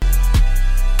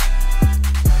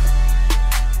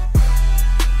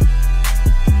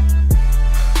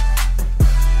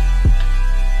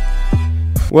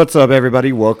What's up,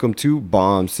 everybody? Welcome to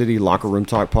Bomb City Locker Room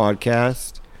Talk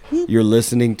Podcast. You're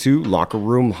listening to Locker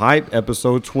Room Hype,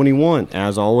 episode 21.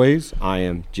 As always, I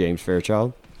am James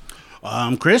Fairchild.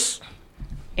 Chris.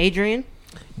 Adrienne.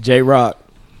 J-Rock.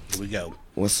 Here we go.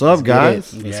 What's up,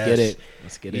 guys? Let's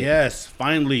get it. Yes,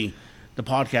 finally, the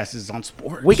podcast is on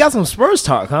sports. We got some Spurs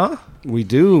talk, huh? We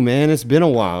do, man. It's been a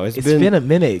while. It's been a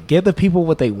minute. Give the people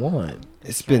what they want.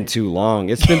 It's been too long.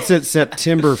 It's been since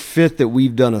September 5th that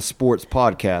we've done a sports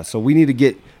podcast. So we need to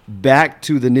get back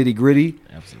to the nitty gritty.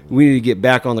 Absolutely. We need to get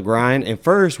back on the grind. And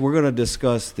first, we're going to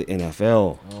discuss the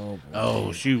NFL.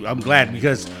 Oh, shoot. I'm glad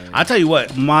because I tell you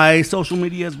what, my social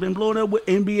media has been blowing up with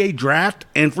NBA draft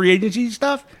and free agency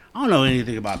stuff. I don't know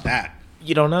anything about that.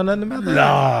 You don't know nothing about that?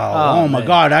 No. Oh my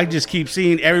God. I just keep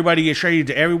seeing everybody get traded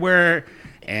to everywhere.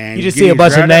 And you just see a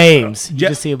bunch of names. You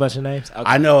just see a bunch of names? Okay.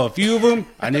 I know a few of them.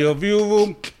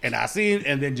 And I see it,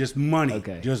 and then just money.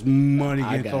 Okay. Just money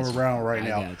getting thrown around right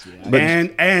now. Got you.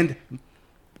 And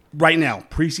right now,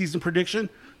 preseason prediction,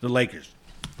 the Lakers.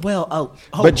 Well,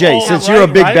 but Jay, since you're a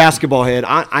big basketball head,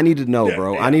 I need to know,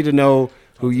 bro. Yeah. I need to know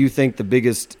who you think the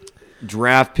biggest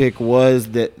draft pick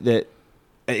was that an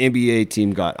NBA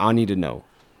team got. I need to know.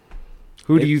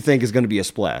 Who do you think is going to be a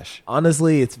splash?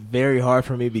 Honestly, it's very hard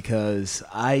for me because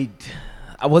I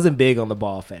wasn't big on the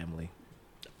Ball family.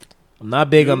 I'm not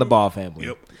big on the Ball family.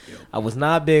 Yep. I was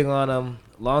not big on him.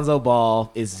 Lonzo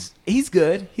Ball he's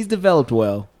good. He's developed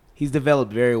well. He's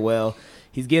developed very well.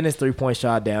 He's getting his 3-point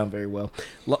shot down very well.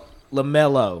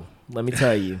 LaMelo, let me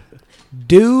tell you,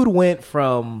 dude went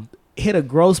from hit a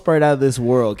growth spurt out of this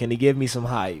world. Can he give me some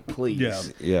hype,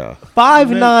 please? Yeah.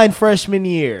 5'9" freshman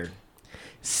year.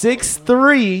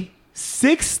 6'3"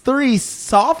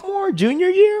 sophomore, junior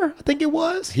year, I think it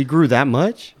was. He grew that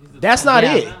much? That's not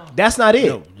it. That's not it.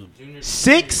 No.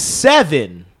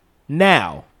 6'7"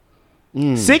 now.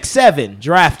 6'7"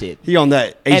 drafted. He on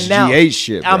that HGH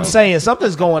shit, bro. I'm saying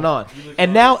something's going on.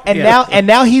 And now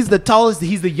he's the tallest,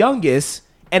 he's the youngest,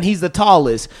 and he's the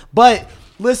tallest. But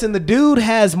listen, the dude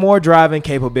has more driving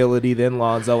capability than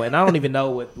Lonzo, and I don't even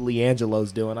know what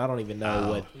LiAngelo's doing. I don't even know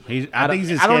what. I think he's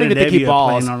just I don't even think he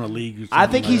balls. On the league. I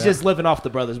think he's just living off the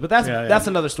brothers, but that's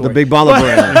another story. The big baller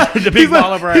brand. The big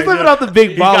baller brand. He's living off the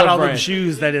big baller brand. He got all the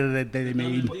shoes that they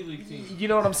made. You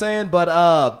know what I'm saying? But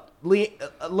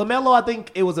LaMelo, I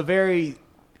think it was a very.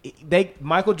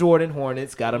 Michael Jordan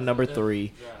Hornets got him number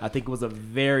 3. I think it was a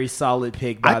very solid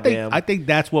pick by them. I think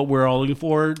that's what we're all looking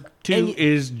forward to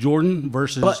is Jordan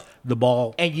versus the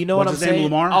Ball. And you know what I'm saying?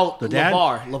 Lamar? Oh, the dad?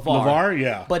 LeVar,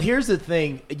 yeah. But here's the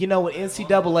thing. You know, with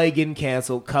NCAA getting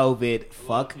canceled,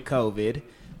 fuck COVID.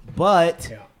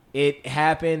 But it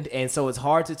happened, and so it's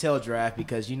hard to tell draft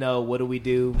because, you know, what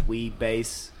do? We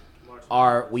base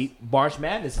March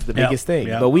Madness is the biggest thing.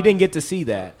 Yep. But we didn't get to see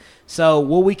that. So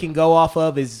what we can go off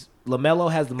of is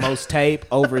LaMelo has the most tape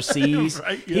overseas.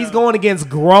 Right, yeah. He's going against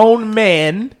grown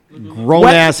men.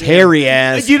 Grown-ass,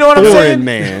 hairy-ass, you know what I'm saying?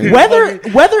 Man.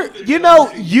 Whether you know,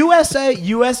 USA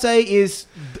is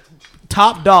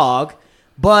top dog,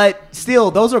 but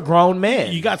still, those are grown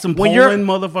men. You got some Poland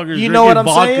motherfuckers. You know what I'm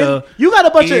saying? You got a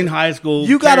bunch in high school.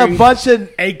 You got a bunch of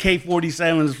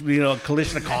AK-47s,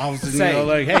 Kalashnikovs, and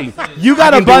like, hey, you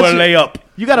got a bunch of layup.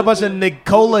 You got a bunch of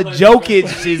Nikola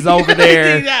Jokic's over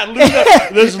there. Yeah,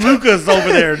 there's Lucas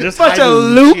over there. Just bunch of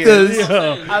Lucas.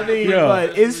 Yeah. I mean,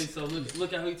 but it's so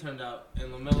look how he turned out,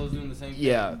 and LaMelo's doing the same thing.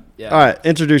 Yeah. All right,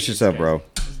 introduce yourself, bro.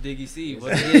 It's Diggy C.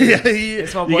 What it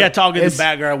is. You got to talk in the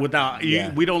background without.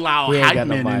 We don't allow hype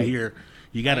men in here.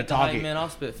 You got to talk it. Man, I'll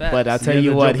spit facts. But I tell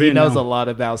you what, he knows a lot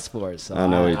about sports. So I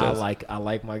know he does. I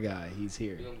like my guy. He's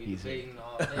here. He's here.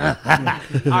 All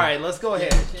right, let's go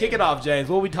ahead. Kick it off, James.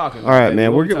 What are we talking about? All right,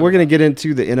 man. We're gonna get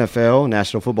into the NFL,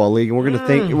 National Football League, and we're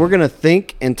gonna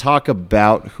think and talk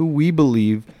about who we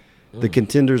believe the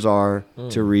contenders are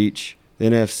to reach the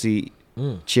NFC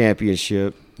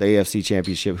championship, the AFC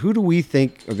championship. Who do we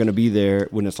think are gonna be there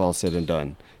when it's all said and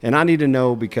done? And I need to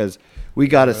know because we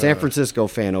got a San Francisco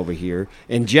fan over here,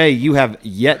 and Jay, you have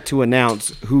yet to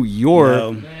announce who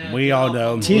your we all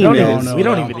know team is. We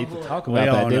don't even need to talk about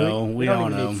that, do we? We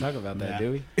don't need to talk about that,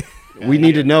 do we? We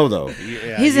need to know though.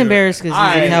 Yeah, he's embarrassed because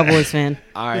he's a Cowboys fan.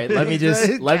 All right, let me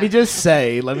just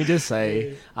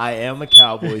say, I am a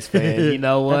Cowboys fan. You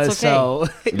know what? That's okay. So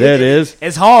that is.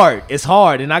 It's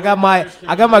hard, and I got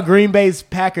my Green Bay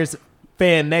Packers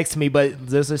fan next to me, but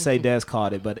let's just say Des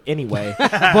caught it. But anyway,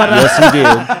 yes, he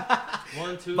did.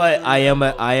 1, 2, But 3, I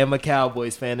am a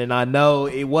Cowboys fan, and I know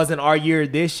it wasn't our year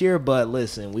this year. But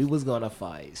listen, we was gonna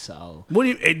fight. So What do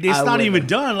you, it's I not even wouldn't.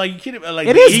 done. Like you kidding? Like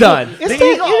it the is Eagle- done. the It's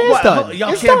Eagle- done. It is what, done. Y'all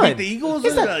It's can't done. beat the Eagles.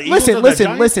 It's The done. Eagles or the Listen.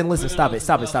 Giants?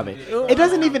 Stop it. It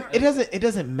doesn't even. It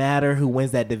doesn't matter who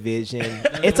wins that division.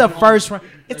 It's a first round.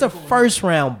 It's a first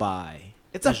round bye.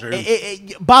 It's a Sure.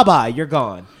 bye. You're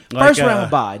gone. Like, First round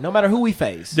bye. No matter who we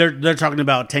face. They're talking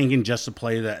about tanking just to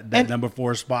play that number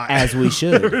 4 spot. As we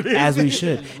should.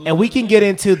 And we can get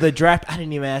into the draft. I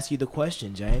didn't even ask you the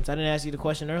question, James. I didn't ask you the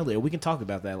question earlier. We can talk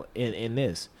about that in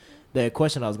this. The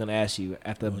question I was going to ask you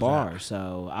at the bar.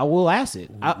 So I will ask it.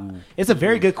 It's a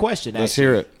very good question. Let's actually.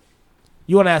 hear it.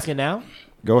 You want to ask it now?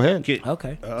 Go ahead.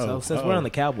 Okay. So since we're on the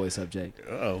Cowboy subject,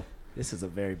 this is a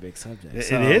very big subject.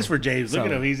 It is for James. Look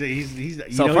at him. He's so he's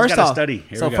first got to off, study.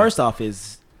 Here so we go. first off,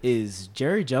 is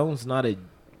Jerry Jones not a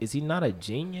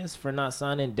genius for not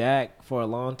signing Dak for a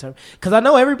long term? Because I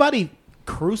know everybody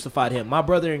crucified him, my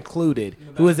brother included.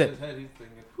 Who's an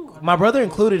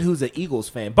Eagles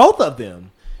fan. Both of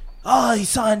them. Oh, he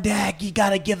signed Dak. You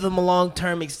got to give him a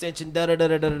long-term extension.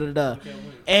 Da.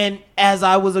 And as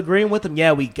I was agreeing with him,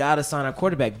 yeah, we got to sign our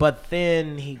quarterback. But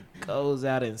then he goes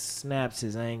out and snaps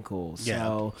his ankle.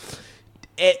 So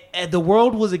the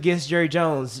world was against Jerry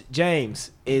Jones.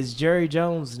 James, is Jerry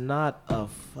Jones not a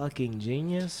fucking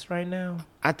genius right now?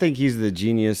 I think he's the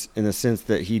genius in the sense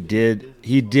that he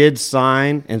did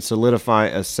sign and solidify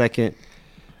a second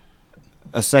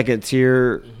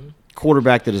tier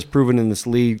quarterback that is proven in this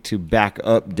league to back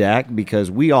up Dak, because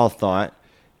we all thought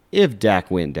if Dak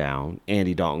went down,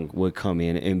 Andy Dalton would come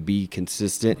in and be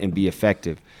consistent and be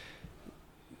effective.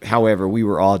 However, we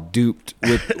were all duped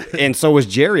with, and so was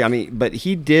Jerry. I mean, but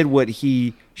he did what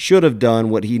he should have done,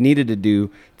 what he needed to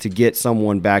do to get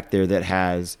someone back there that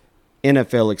has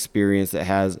NFL experience, that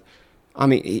has. I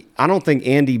mean, I don't think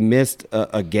Andy missed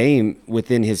a game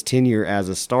within his tenure as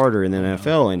a starter in the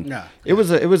NFL, and it was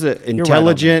a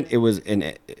intelligent. It was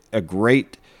a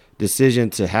great decision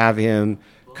to have him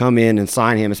come in and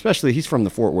sign him, especially he's from the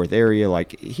Fort Worth area.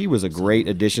 Like, he was a great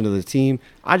addition to the team.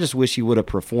 I just wish he would have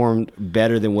performed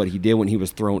better than what he did when he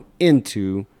was thrown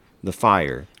into the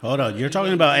fire. Hold on, you're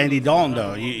talking about Andy Dalton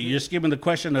though. You're skipping the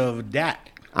question of Dak.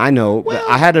 I know, but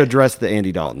I had to address the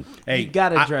Andy Dalton. Hey, You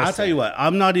gotta address I'll tell you what.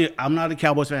 I'm not a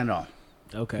Cowboys fan at all.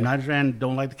 Okay. I'm not a fan.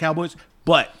 Don't like the Cowboys,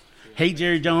 but hate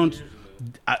Jerry Jones.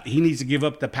 He needs to give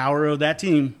up the power of that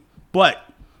team. But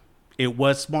it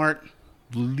was smart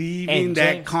leaving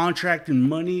that contract and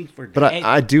money for. But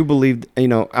I do believe, I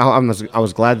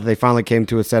was glad that they finally came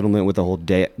to a settlement with the whole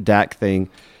Dak thing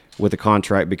with the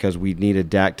contract, because we needed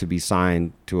Dak to be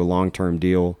signed to a long-term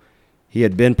deal. He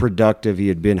had been productive. He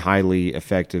had been highly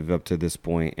effective up to this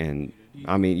point, and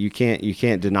I mean, you can't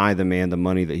deny the man the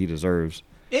money that he deserves.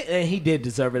 And he did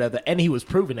deserve it and he was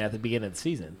proven at the beginning of the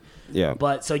season. Yeah.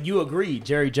 But so you agree,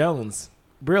 Jerry Jones,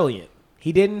 brilliant.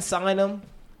 He didn't sign him,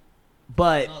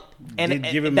 but Did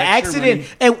give him the extra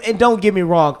accident. And don't get me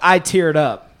wrong, I teared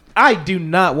up. I do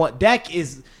not want Dak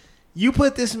is. You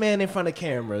put this man in front of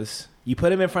cameras. You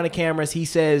put him in front of cameras. He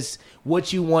says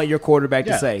what you want your quarterback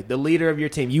to say. The leader of your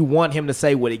team. You want him to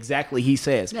say what exactly he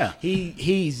says. Yeah.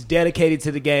 He's dedicated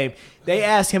to the game. They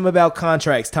ask him about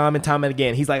contracts time and time and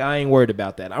again. He's like, I ain't worried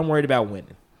about that. I'm worried about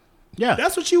winning. Yeah,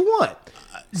 That's what you want.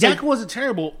 Dak wasn't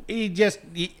terrible. He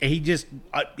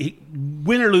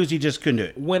win or lose, he just couldn't do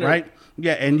it. Win or- right?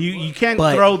 Yeah, and you can't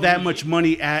But- throw that much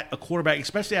money at a quarterback,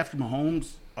 especially after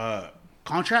Mahomes'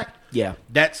 contract. Yeah.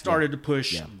 That started to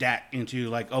push Dak into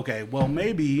like, okay, well,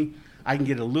 maybe I can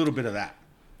get a little bit of that.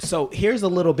 So here's a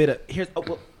little bit of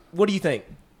what do you think?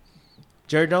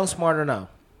 Jerry Jones smart or no?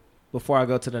 Before I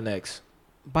go to the next.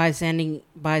 By signing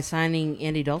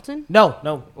Andy Dalton?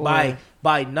 No.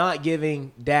 By not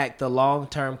giving Dak the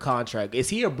long-term contract. Is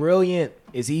he brilliant?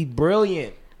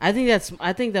 I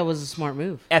think that was a smart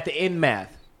move. At the end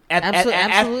math.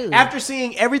 Absolutely. After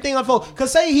seeing everything unfold.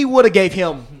 Because say he would have gave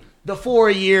him the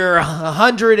 4-year,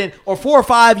 4 or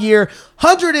 5 year,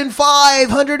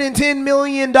 $110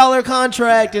 million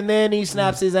contract, and then he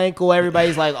snaps his ankle.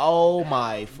 Everybody's like, oh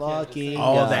my fucking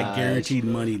All gosh. that guaranteed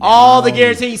money. All the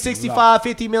guaranteed,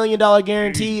 $50 million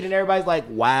guaranteed, and everybody's like,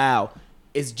 wow.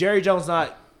 Is Jerry Jones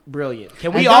not brilliant?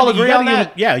 Can we all agree on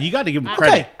that? You got to give him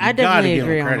credit. I definitely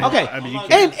agree on that. Okay, I mean, you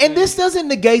can't- and this doesn't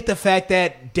negate the fact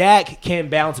that Dak can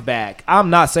bounce back. I'm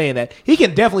not saying that. He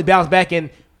can definitely bounce back in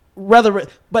rather,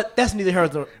 but that's neither here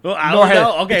nor I don't here.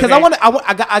 know. Okay, because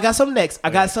okay. I got some next. I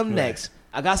got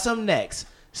some next.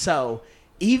 So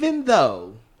even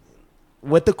though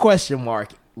with the question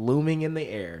mark looming in the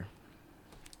air,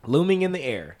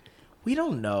 we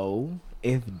don't know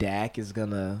if Dak is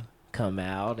gonna come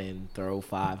out and throw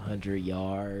 500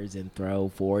 yards and throw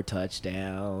 4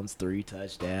 touchdowns, 3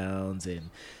 touchdowns, and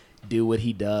do what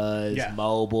he does,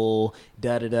 mobile,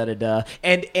 da-da-da-da-da.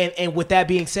 And with that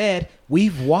being said,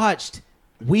 I've watched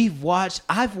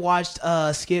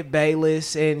Skip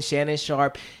Bayless and Shannon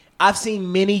Sharp. I've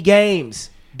seen many games.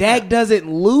 Dak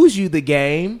doesn't lose you the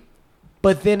game,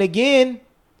 but then again,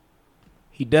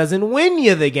 he doesn't win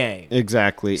you the game.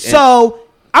 Exactly. So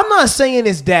I'm not saying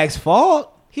it's Dak's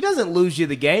fault. He doesn't lose you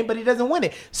the game, but he doesn't win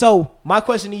it. So my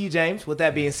question to you, James, with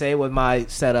that being said, with my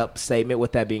setup statement,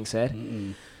 with that being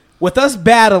said, with us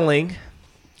battling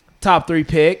top 3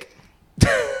 pick,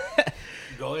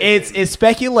 it's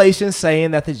speculation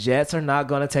saying that the Jets are not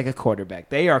going to take a quarterback.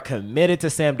 They are committed to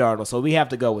Sam Darnold, so we have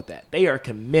to go with that. They are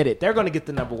committed. They're going to get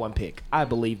the number 1 pick. I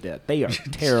believe that. They are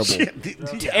terrible.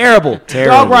 Terrible.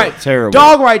 Dog right. Terrible.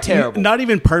 Dog right terrible. Not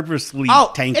even purposely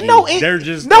tanking. They're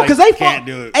just because they can't fought.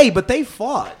 do it. Hey, but they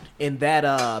fought in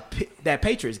that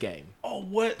Patriots game. Oh,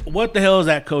 what the hell is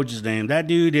that coach's name? That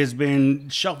dude has been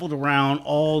shuffled around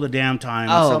all the damn time.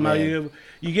 Oh, somehow man.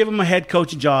 you give him a head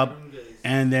coaching job,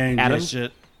 and then Adam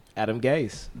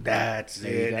Gase. That's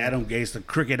it. Adam Gase, the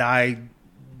crooked-eyed,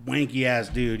 wanky-ass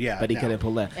dude. Yeah, But he couldn't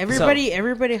pull that. Everybody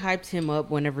hyped him up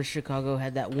whenever Chicago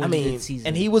had that one good season.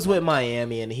 And he was with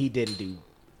Miami, and he didn't do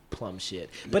plum shit.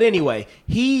 But anyway,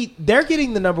 they're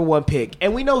getting the number 1 pick,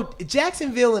 and we know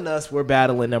Jacksonville and us were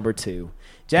battling number 2.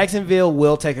 Jacksonville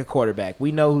will take a quarterback.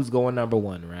 We know who's going number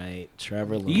 1, right?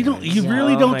 Trevor Lawrence. You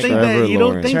really don't think Trevor that? You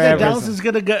don't think that Lawrence. Dallas is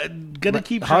gonna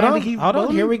keep Hold trying on, to keep? hold on.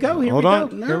 building? Here we go. Here Hold we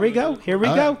on. go. Here we go. Here we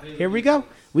go. Here we go.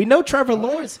 We know Trevor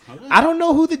Lawrence. I don't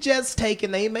know who the Jets take,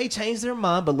 and they may change their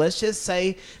mind, but let's just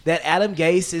say that Adam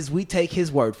Gase is. We take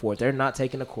his word for it. They're not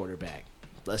taking a quarterback.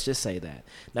 Let's just say that.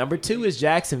 Number 2 is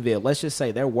Jacksonville. Let's just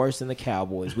say they're worse than the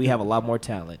Cowboys. We have a lot more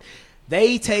talent.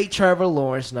 They take Trevor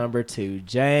Lawrence, number 2.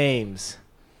 James,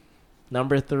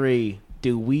 number 3.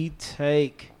 Do we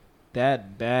take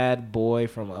that bad boy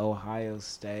from Ohio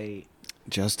State?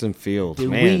 Justin Fields. Do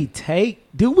man. we take?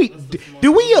 Do we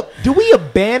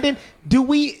abandon?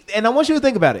 And I want you to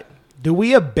think about it. Do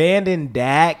we abandon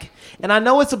Dak? And I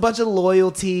know it's a bunch of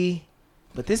loyalty,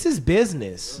 but this is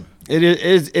business. It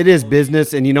is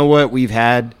business, and you know what? We've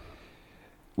had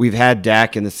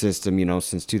Dak in the system,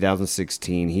 since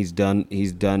 2016. He's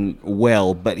done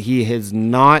well, but he is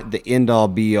not the end all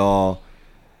be all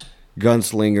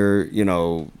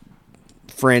gunslinger,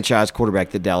 franchise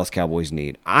quarterback that Dallas Cowboys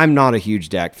need. I'm not a huge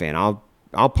Dak fan.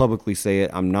 I'll publicly say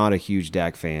it. I'm not a huge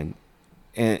Dak fan,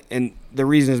 and the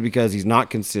reason is because he's not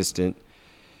consistent.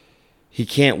 He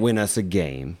can't win us a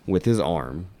game with his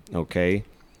arm. Okay.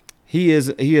 He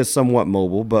is somewhat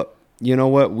mobile, but you know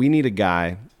what? We need a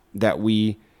guy that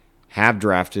we have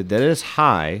drafted that is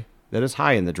high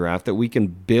in the draft that we can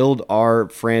build our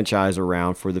franchise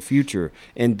around for the future.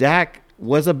 And Dak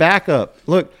was a backup.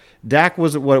 Look, Dak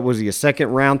was he, a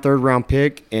second round, third round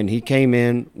pick, and he came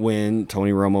in when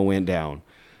Tony Romo went down.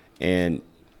 And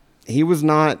he was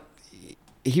not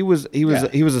he was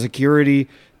a security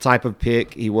type of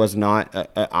pick. He was not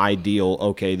an ideal,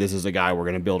 okay, this is a guy we're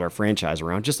going to build our franchise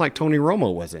around, just like Tony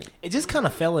Romo wasn't. It just kind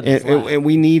of fell in his lap. And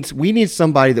we need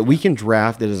somebody that we can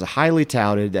draft that is highly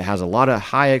touted, that has a lot of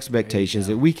high expectations,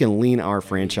 that we can lean our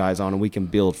franchise on and we can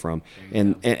build from.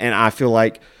 And I feel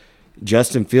like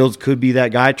Justin Fields could be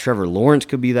that guy. Trevor Lawrence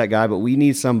could be that guy, but we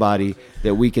need somebody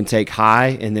that we can take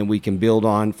high and then we can build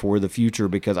on for the future,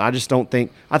 because I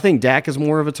think Dak is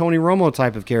more of a Tony Romo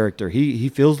type of character. He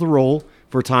fills the role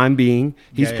for time being.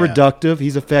 He's productive,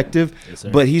 he's effective,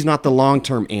 but he's not the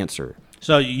long-term answer.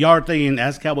 So y'all are thinking,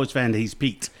 as a Cowboys fan, that he's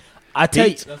peaked. I tell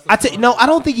you, no, I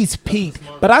don't think he's peaked.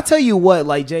 But I tell you what,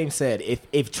 like James said,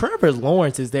 if Trevor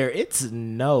Lawrence is there, it's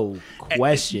no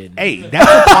question. Hey,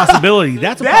 that's a possibility.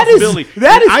 That's a possibility.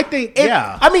 I think.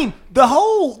 I mean, the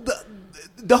whole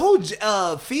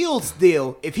Fields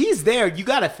deal. If he's there, you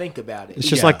got to think about it. It's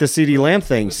just like the CeeDee Lamb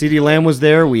thing. CeeDee Lamb was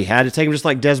there. We had to take him, just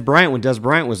like Des Bryant. When Des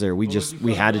Bryant was there, we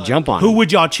had to jump on him. Who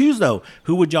would y'all choose though?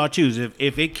 Who would y'all choose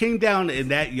if it came down in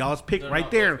that y'all's pick right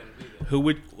there? Who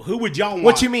would y'all want?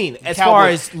 What you mean? As Cowboys. far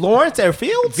as Lawrence or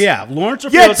Fields? Yeah, Lawrence or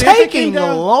You're Fields. taking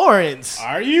Lawrence.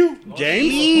 Are you,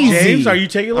 James? Easy. James, are you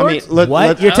taking Lawrence?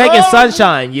 You're taking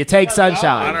Sunshine. You take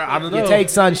Sunshine. I don't know. You take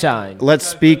Sunshine. Let's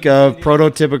speak of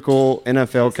prototypical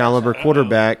NFL caliber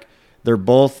quarterback. They're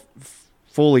both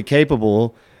fully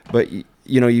capable, but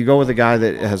you go with a guy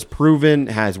that has proven,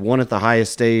 has won at the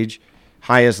highest stage,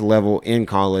 highest level in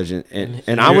college,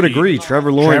 and I would agree.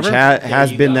 Trevor Lawrence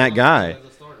has been that guy.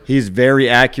 He's very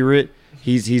accurate.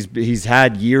 He's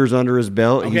had years under his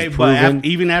belt. Okay, He's proven. but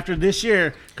even after this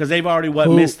year, because they've already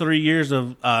missed 3 years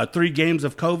of 3 games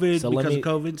of COVID because of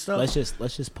COVID stuff.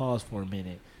 Let's just pause for a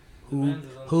minute. Who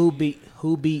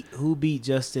beat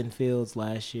Justin Fields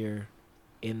last year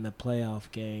in the playoff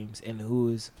games, and who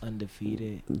is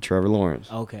undefeated? Trevor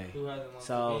Lawrence. Okay,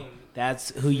 so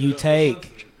that's who you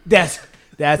take. That's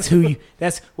who you.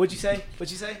 That's what'd you say?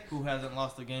 What'd you say? Who hasn't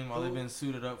lost a game while they've been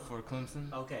suited up for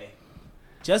Clemson? Okay,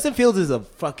 Justin Fields is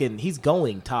he's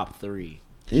going top 3.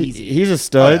 He's a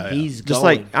stud. Oh, yeah. He's just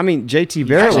going. JT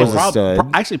Barrett was a stud.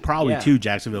 Actually, probably Yeah. too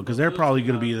Jacksonville, because they're probably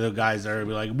going to be the guys that are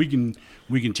be like, we can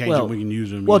change him, we can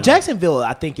use him. Well, Jacksonville,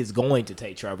 I think, is going to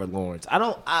take Trevor Lawrence.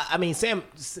 I mean,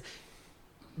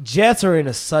 Jets are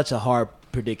in such a hard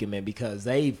predicament because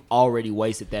they've already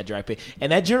wasted that draft pick,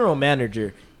 and that general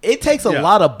manager. It takes a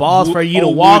lot of balls for you to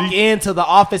walk into the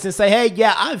office and say, "Hey,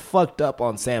 yeah, I fucked up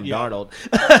on Sam Darnold,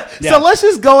 so let's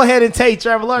just go ahead and take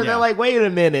Trevor Lawrence." They're like, "Wait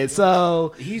a minute."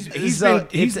 So he's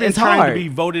been trying hard to be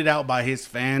voted out by his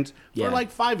fans for like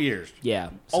 5 years.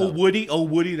 Yeah. Old Woody,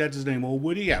 that's his name. Old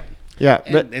Woody, yeah. Yeah,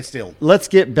 but and still, let's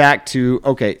get back to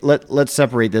let's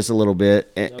separate this a little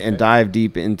bit and dive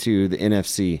deep into the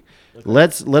NFC. Okay.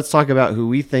 Let's talk about who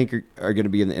we think are going to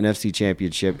be in the NFC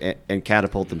Championship and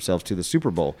catapult themselves to the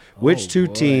Super Bowl. Which two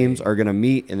teams are going to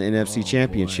meet in the NFC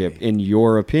Championship, in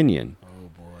your opinion? Oh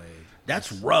boy,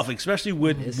 that's rough, especially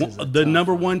with the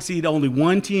number 1 seed. Only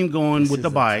one team going with the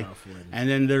bye, and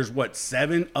then there's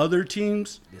 7 other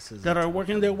teams that are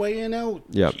working their way in out.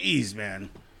 Yep. Jeez, man.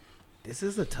 this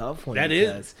is a tough one. That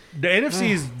is the NFC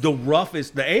is the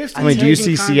roughest. The AFC. I mean, do you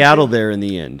see Seattle there in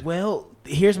the end? Well,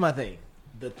 here's my thing.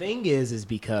 The thing is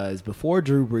because before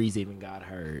Drew Brees even got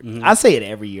hurt, I say it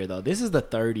every year though. This is the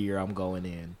 3rd year I'm going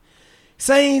in.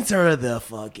 Saints are the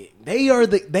they are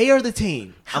the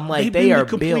team. I'm like, they are the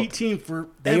complete built. team for.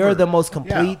 They are the most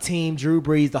complete team. Drew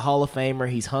Brees, the Hall of Famer.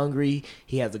 He's hungry.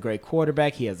 He has a great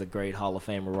quarterback. He has a great Hall of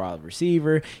Famer wide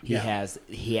receiver. He has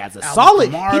a solid.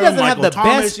 Kamara, he doesn't Michael have the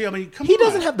Thomas. best. I mean, he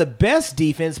doesn't have the best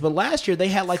defense, but last year they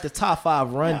had like the top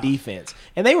 5 run defense,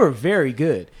 and they were very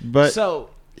good. But so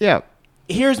yeah.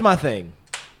 Here's my thing.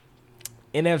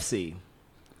 NFC.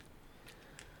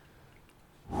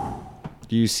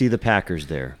 Do you see the Packers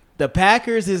there? The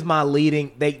Packers is my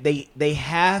leading. They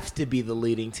have to be the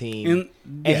leading team,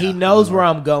 and he knows where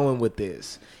I'm going with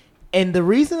this. And the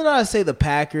reason that I say the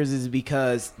Packers is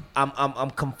because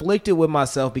I'm conflicted with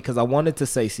myself because I wanted to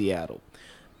say Seattle,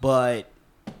 but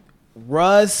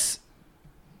Russ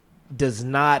does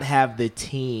not have the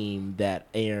team that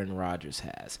Aaron Rodgers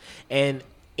has, and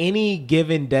any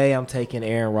given day, I'm taking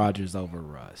Aaron Rodgers over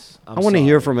Russ. I want to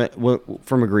hear from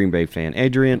a Green Bay fan.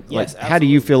 Adrienne, Yes, how do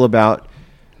you feel about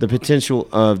the potential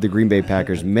of the Green Bay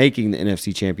Packers making the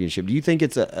NFC Championship? Do you think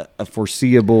it's a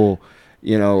foreseeable,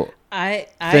 thing?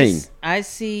 I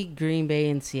see Green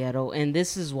Bay and Seattle, and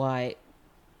this is why.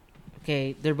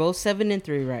 Okay, they're both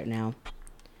 7-3 right now,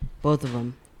 both of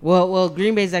them. Well,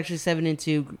 Green Bay's actually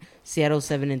 7-2, Seattle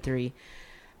 7-3.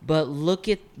 But look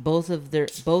at both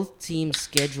teams'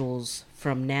 schedules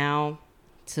from now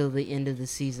till the end of the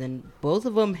season. Both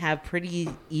of them have pretty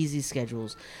easy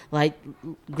schedules. Like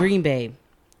Green Bay,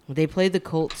 they play the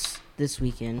Colts this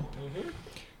weekend. Mm-hmm.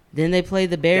 Then they play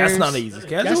the Bears. That's not an easy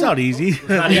schedule. That's not easy.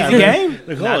 Not an easy game.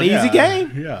 Not an easy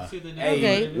game. Yeah.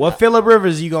 Okay. What Phillip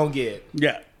Rivers you gonna get?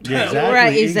 Yeah. Exactly.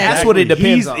 Right, exactly. That's what it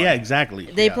depends on. Yeah, exactly.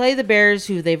 They play the Bears,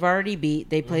 who they've already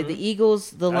beat. They play the Eagles,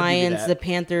 the Lions, the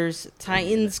Panthers.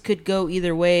 Titans could go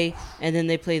either way, and then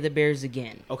they play the Bears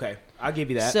again. Okay, I'll give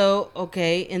you that. So,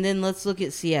 okay, and then let's look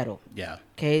at Seattle. Yeah.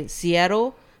 Okay,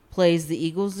 Seattle plays the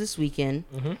Eagles this weekend,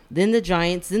 then the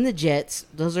Giants, then the Jets.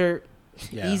 Those are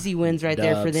easy wins right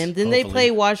there for them. Then they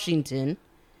play Washington.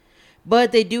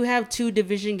 But they do have 2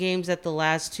 division games at the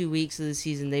last 2 weeks of the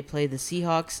season. They play the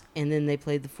Seahawks, and then they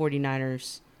play the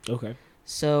 49ers. Okay.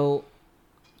 So,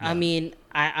 I mean,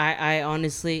 I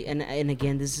honestly, and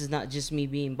again, this is not just me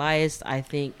being biased. I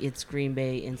think it's Green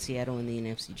Bay and Seattle in the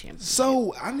NFC Championship.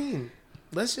 So, I mean,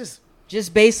 let's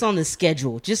just based on the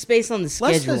schedule.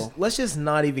 Let's just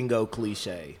not even go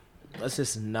cliche. Let's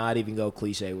just not even go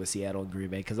cliche with Seattle and Green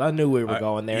Bay because I knew we were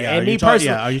going there. Yeah, and me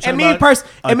personally, on the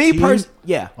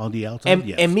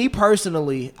outside, and me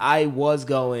personally, I was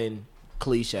going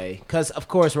cliche because of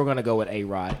course we're gonna go with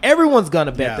A-Rod. Everyone's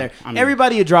gonna bet there. I mean,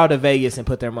 everybody would drive to Vegas and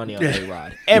put their money on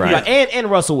A-Rod. Everybody and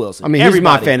Russell Wilson. I mean, he's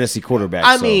my fantasy quarterback.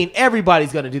 I mean,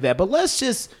 everybody's gonna do that. But let's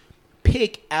just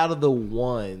pick out of the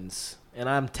ones, and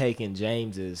I'm taking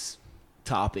James's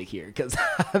topic here because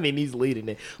I mean he's leading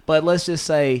it. But let's just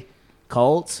say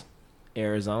Colts,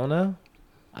 Arizona,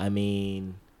 I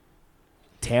mean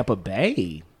Tampa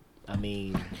Bay. I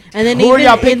mean, And then who are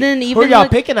y'all even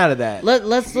picking out of that?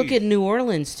 Let's look at New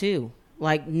Orleans too.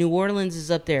 Like New Orleans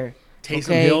is up there. Taysom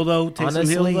Okay. Hill though.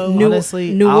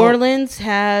 New Orleans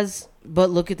has, but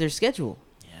look at their schedule.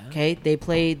 Yeah. Okay, they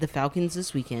play the Falcons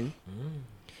this weekend.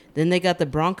 Then they got the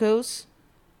Broncos.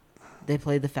 They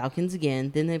play the Falcons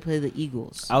again. Then they play the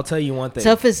Eagles. I'll tell you one thing.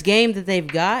 Toughest game that they've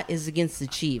got is against the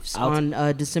Chiefs on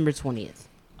December 20th.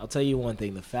 I'll tell you one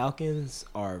thing. The Falcons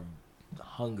are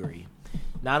hungry.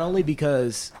 Not only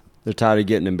because They're tired of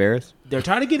getting embarrassed. they're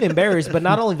trying to get embarrassed, but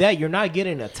not only that, you're not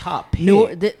getting a top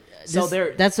pick.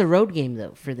 That's a road game,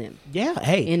 though, for them. Yeah,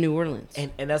 hey. In New Orleans.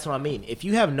 And that's what I mean. If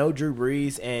you have no Drew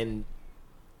Brees and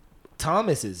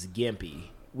Thomas is gimpy,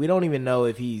 we don't even know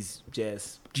if he's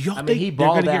just... Do y'all think they're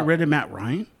going to get rid of Matt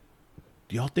Ryan?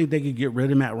 Do y'all think they could get rid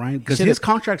of Matt Ryan? Because his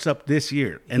contract's up this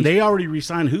year, and they already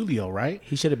re-signed Julio, right?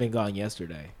 He should have been gone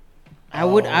yesterday. I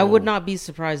would not be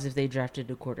surprised if they drafted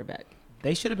a quarterback.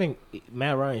 They should have been...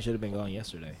 Matt Ryan should have been gone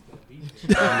yesterday.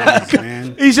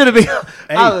 Man. He should have been...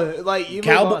 Hey,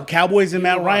 Cowboys and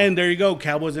Matt Ryan, there you go.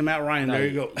 Cowboys and Matt Ryan, there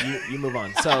you go. You move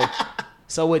on.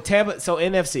 So with Tampa... So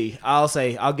NFC,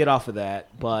 I'll get off of that.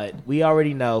 But we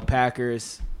already know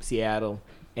Packers, Seattle,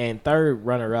 and third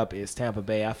runner-up is Tampa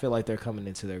Bay. I feel like they're coming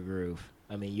into their groove.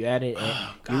 I mean, you added...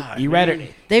 you read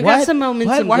it. They've got some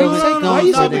momentum. Why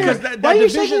are you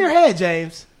shaking your head,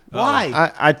 James?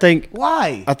 Why? I think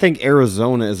Why? I think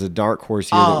Arizona is a dark horse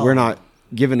here that we're not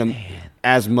giving them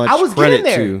as much credit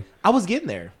to. I was getting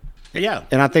there. Yeah.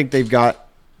 And I think they've got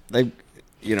a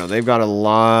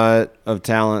lot of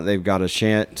talent. They've got a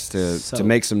chance to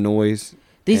make some noise.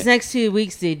 These next 2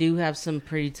 weeks, they do have some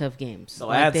pretty tough games. So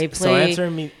they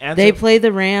play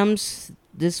the Rams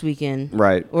this weekend,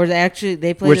 right? Or they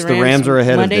play which the Rams are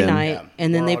ahead Monday of them. night,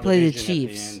 and then they play the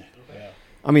Chiefs.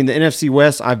 I mean, the NFC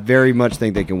West, I very much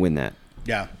think they can win that.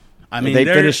 Yeah. I mean, if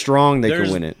they finish strong, they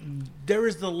can win it. There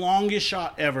is the longest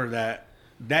shot ever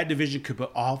that division could put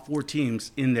all four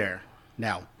teams in there.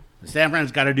 Now, San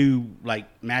Fran's got to do like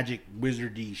magic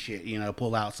wizardy shit,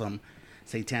 pull out some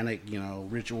satanic,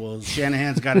 rituals.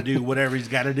 Shanahan's got to do whatever he's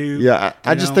got to do. Yeah,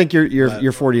 I just think your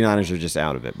 49ers are just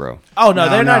out of it, bro. Oh, no,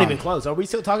 they're not even close. Are we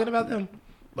still talking about them?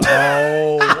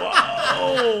 Whoa.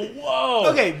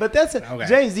 Okay, but that's it. Okay.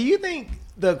 James, do you think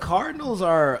the Cardinals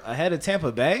are ahead of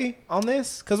Tampa Bay on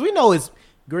this? Because we know it's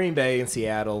Green Bay and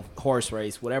Seattle, horse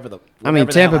race, whatever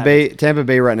Tampa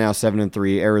Bay right now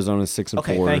 7-3, Arizona 6-4.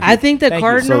 Thank you. I think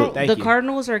the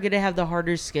Cardinals are going to have the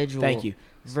harder schedule. Thank you.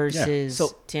 Versus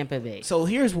Tampa Bay. So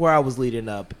here's where I was leading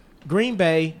up: Green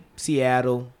Bay,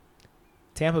 Seattle,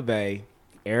 Tampa Bay,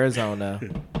 Arizona,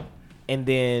 and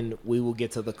then we will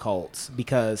get to the Colts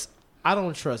because I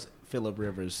don't trust Phillip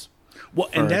Rivers.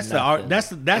 Well, and that's I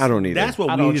don't either. That's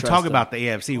what we need to talk about the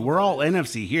AFC. We're all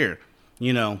NFC here.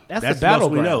 That's the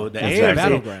battleground. We know. That's the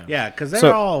battleground. Yeah, because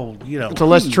they're all, So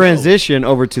let's transition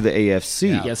over to the AFC.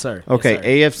 Yeah. Yes, sir.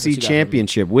 Okay, yes, sir. AFC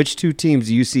Championship. Which two teams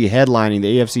do you see headlining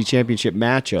the AFC Championship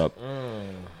matchup?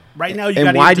 Right now,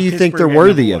 and why do you think they're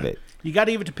worthy of it? You got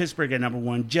to give it to Pittsburgh at number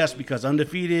one just because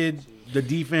undefeated, the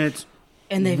defense.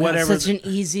 And they've got such an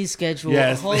easy schedule.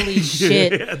 Yes. Holy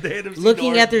shit.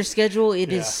 Looking at their schedule,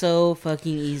 it is so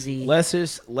fucking easy. Let's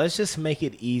just make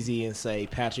it easy and say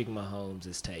Patrick Mahomes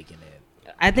is taking it.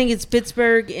 I think it's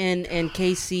Pittsburgh and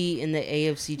KC in the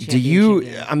AFC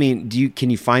Championship. Can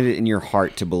you find it in your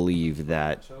heart to believe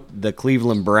that the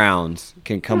Cleveland Browns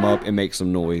can come up and make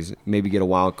some noise, maybe get a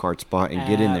wild card spot and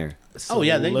get in there? Oh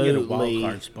yeah, they can get a wild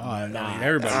card spot.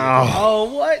 Everybody.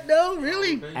 Oh, what? No,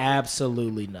 really?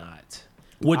 Absolutely not.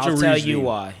 I'll tell you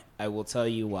why. I will tell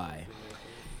you why.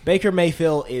 Baker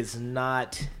Mayfield is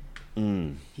not.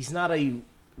 He's not.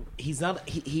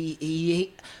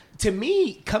 To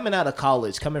me, coming out of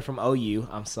college, coming from OU,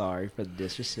 I'm sorry for the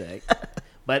disrespect,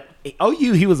 but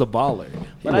OU, he was a baller.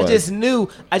 But I just knew,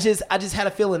 I just had a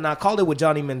feeling. And I called it with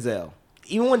Johnny Manziel.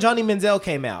 Even when Johnny Manziel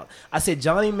came out, I said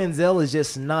Johnny Manziel is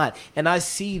just not, and I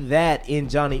see that in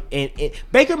Johnny. And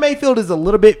Baker Mayfield is a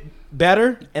little bit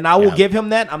better, and I will give him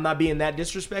that. I'm not being that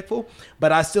disrespectful,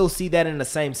 but I still see that in the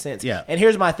same sense. Yeah. And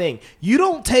here's my thing: you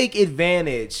don't take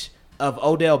advantage of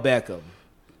Odell Beckham.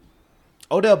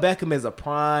 Odell Beckham is a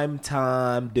prime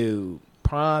time dude.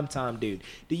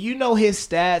 Do you know his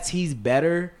stats? He's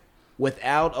better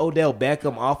without Odell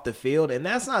Beckham off the field. And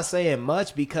that's not saying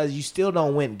much because you still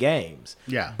don't win games.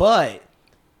 Yeah. But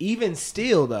even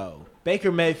still, though,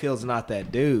 Baker Mayfield's not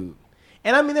that dude.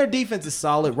 And, I mean, their defense is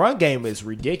solid. Run game is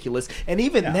ridiculous. And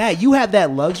even that, you have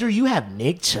that luxury. You have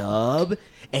Nick Chubb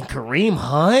and Kareem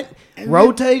Hunt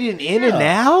rotating in and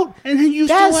out. And then you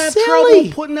That's still have silly.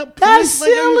 trouble putting up That's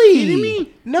points. silly. Like, are you kidding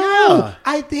me? No.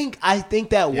 I think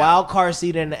that wild card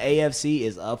seat in the AFC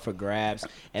is up for grabs,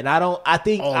 and I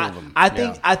think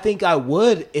I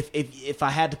would if I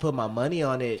had to put my money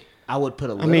on it. I would put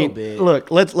a little bit.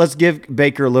 Look, let's give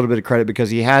Baker a little bit of credit because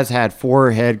he has had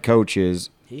 4 head coaches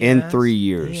in 3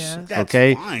 years.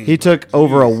 Okay, fine, he took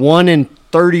over a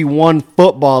 1-31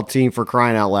 football team for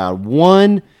crying out loud.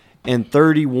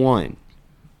 1-31.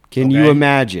 Can you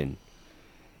imagine?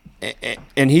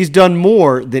 And he's done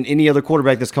more than any other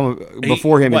quarterback that's come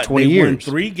before him in 20 years.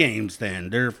 They won 3 games then.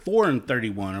 They're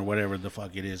 4-31 or whatever the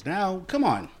fuck it is now. Come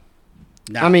on.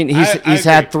 Now, I mean, he's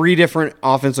had 3 different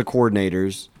offensive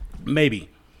coordinators. Maybe.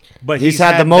 But he's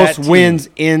had the most wins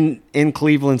in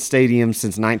Cleveland Stadium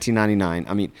since 1999.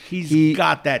 I mean, he's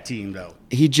got that team though.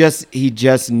 He just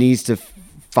needs to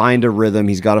find a rhythm.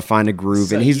 He's got to find a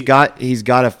groove, and he's got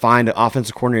to find an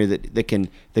offensive coordinator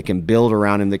that can build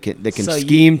around him, that can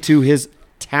scheme to his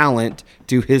talent,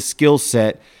 to his skill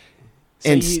set,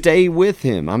 and stay with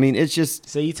him. I mean, it's just.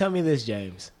 So you tell me this,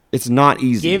 James. It's not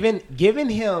easy. Given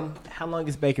him, how long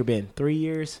has Baker been? 3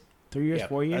 years? 3 years?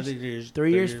 4 years?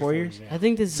 3 years? 4 years? I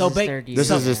think this is his third year. This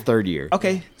is his third year.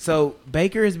 Okay, so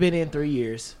Baker has been in 3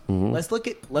 years. Mm-hmm. Let's look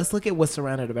at what's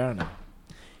surrounded about him.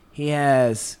 He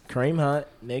has Kareem Hunt,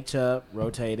 Nick Chubb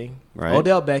rotating, right.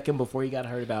 Odell Beckham before he got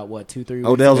hurt about 2-3 weeks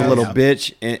Odell's ago. a little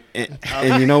bitch, and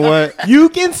you know what? You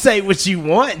can say what you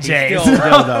want, James.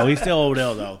 He's still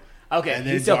Odell though. Okay, and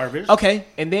then Jarvis. Okay,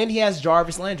 and then he has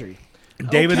Jarvis Landry,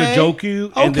 David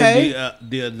Njoku, and then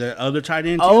the other tight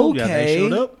end too. Okay, yeah, they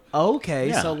showed up. Okay,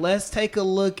 Yeah. so let's take a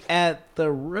look at the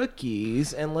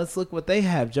rookies and let's look what they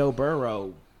have. Joe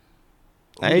Burrow.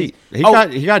 Hey, he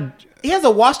has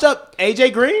a washed up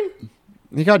AJ Green.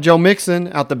 He got Joe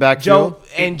Mixon out the backfield.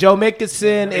 Joe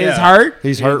Mixon is hurt.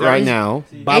 He's hurt right now.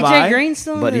 AJ Green's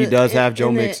still but he does have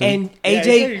Joe Mixon. And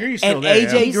AJ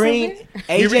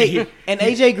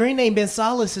Green ain't been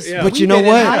solid since. But you know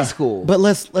what? High school. But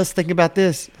let's think about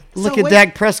this. Look at wait.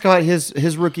 Dak Prescott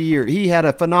his rookie year. He had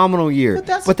a phenomenal year.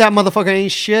 But that motherfucker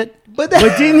ain't shit. But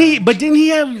didn't he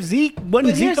have Zeke?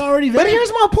 Wasn't Zeke already there? But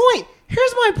here's my point.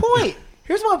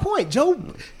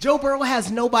 Joe Burrow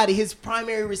has nobody. His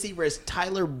primary receiver is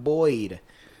Tyler Boyd.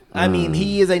 I mean,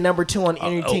 he is a number 2 on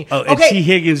any team. And T.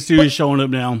 Higgins too is showing up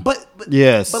now. But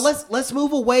let's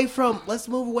move away from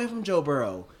Joe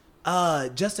Burrow.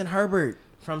 Justin Herbert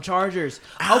from Chargers.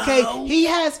 Okay, he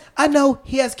has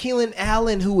Keelan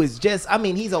Allen, who is just, I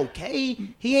mean, he's okay.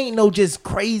 He ain't no just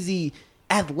crazy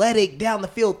athletic down the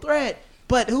field threat.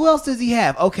 But who else does he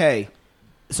have? Okay,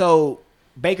 so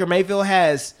Baker Mayfield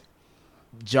has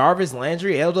Jarvis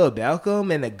Landry, Odell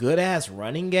Beckham, and a good ass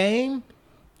running game.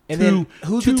 And then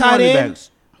who's the tight end?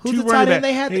 Who's the tight end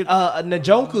they had?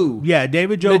 Njoku. Yeah,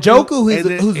 David Njoku.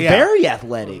 Njoku, who's very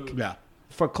athletic. Yeah.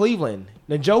 For Cleveland.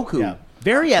 Njoku. Yeah.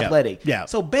 Very athletic. Yeah.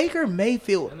 So Baker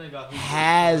Mayfield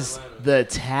has the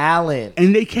talent.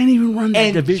 And they can't even run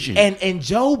that division. And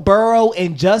Joe Burrow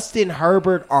and Justin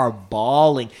Herbert are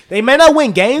balling. They may not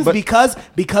win games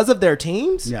because of their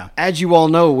teams. Yeah. As you all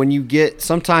know,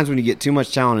 sometimes when you get too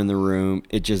much talent in the room,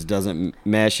 it just doesn't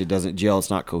mesh, it doesn't gel,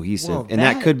 it's not cohesive. Well,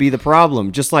 that could be the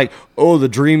problem. Just like, the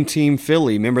Dream Team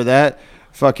Philly. Remember that?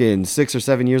 Fucking 6 or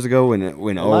 7 years ago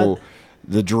when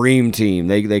the Dream Team.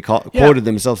 They quoted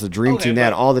themselves the Dream Team. They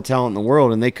had all the talent in the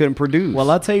world, and they couldn't produce.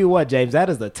 Well, I'll tell you what, James, that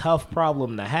is a tough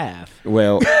problem to have.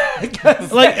 Well, I'm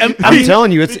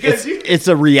telling you, it's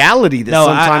a reality that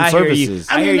sometimes surfaces.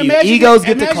 I hear you. Egos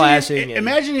get to clashing.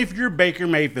 Imagine if you're Baker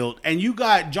Mayfield, and you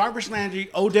got Jarvis Landry,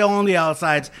 Odell on the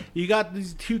outsides, you got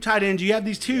these 2 tight ends, you have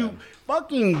these 2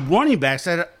 fucking running backs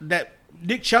that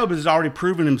Nick Chubb has already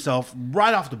proven himself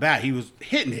right off the bat. He was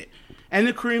hitting it. And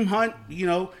the Kareem Hunt,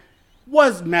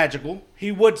 was magical.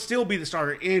 He would still be the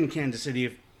starter in Kansas City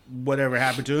if whatever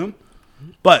happened to him.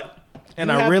 But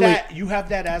you have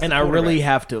that as and I really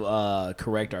have to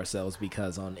correct ourselves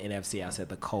because on NFC I said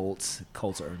the Colts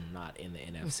are not in the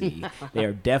NFC. They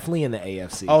are definitely in the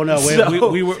AFC. Oh no,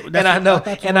 we were.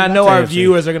 And I know our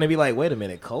viewers are going to be like, "Wait a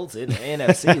minute, Colts in the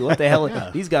NFC? What the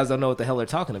hell? These guys don't know what the hell they're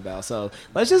talking about." So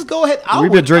let's just go ahead.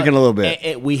 We've been drinking a little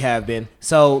bit. We have been.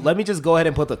 So let me just go ahead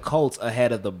and put the Colts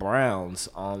ahead of the Browns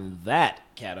on that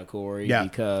category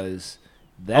because.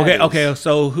 Okay.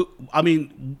 So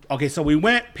so we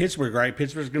went Pittsburgh, right?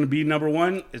 Pittsburgh's going to be number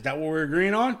 1. Is that what we're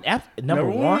agreeing on? Number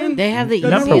one. They have the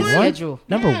easiest schedule.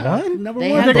 Number one. Number 1.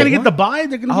 They're going to get the bye.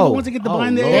 They're going to be the ones that get the bye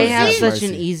in the They AFC. have such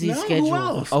an easy schedule. Who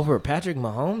else? Over Patrick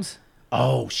Mahomes.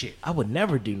 Oh shit! I would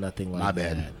never do nothing like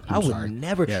that. bad. I would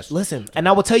never. Yes. Listen, and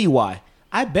I will tell you why.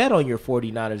 I bet on your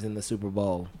 49ers in the Super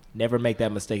Bowl. Never make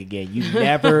that mistake again. You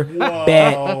never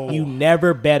bet. You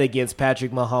never bet against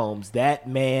Patrick Mahomes. That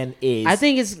man is. I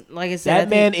think it's like I said. That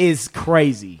man is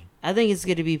crazy. I think it's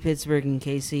going to be Pittsburgh and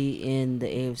KC in the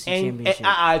AFC Championship. And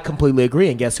I completely agree.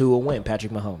 And guess who will win?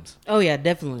 Patrick Mahomes. Oh, yeah,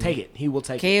 definitely. Take it. He will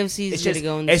take KFC it. is going to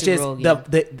go in the It's Super just Bowl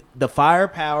again. the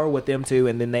firepower with them two,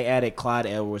 and then they added Clyde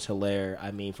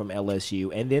Edwards-Helaire, from LSU,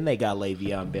 and then they got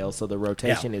Le'Veon Bell, so the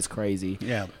rotation is crazy.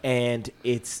 Yeah. And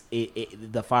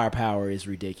the firepower is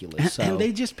ridiculous. And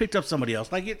they just picked up somebody else.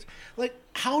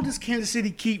 How does Kansas City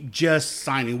keep just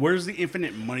signing? Where's the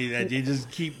infinite money that they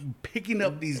just keep picking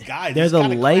up these guys? They're the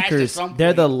Lakers.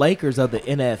 They're the Lakers of the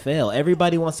NFL.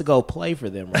 Everybody wants to go play for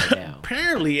them right now.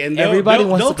 Apparently, and everybody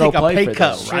wants to go take play a pay for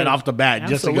cut them. right off the bat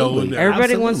just to go in there.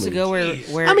 Everybody wants to go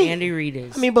where Andy Reid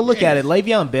is. But look at it.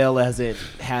 Le'Veon Bell hasn't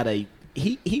had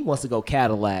he wants to go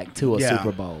Cadillac to a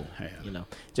Super Bowl. Yeah.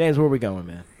 James, where we going,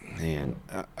 man? Man,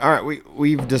 all right,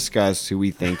 we've discussed who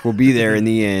we think will be there in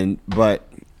the end, but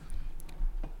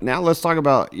now let's talk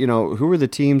about, who are the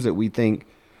teams that we think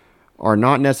are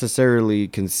not necessarily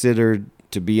considered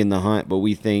to be in the hunt, but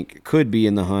we think could be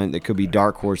in the hunt, that could be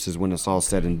dark horses when it's all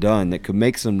said and done, that could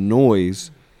make some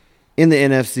noise in the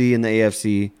NFC and the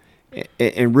AFC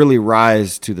and really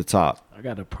rise to the top. I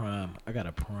got a prime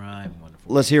one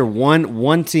for Let's hear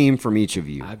one team from each of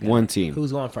you. One team.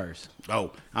 Who's going first?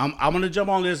 Oh, I'm going to jump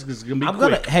on this because it's going to be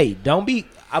quick.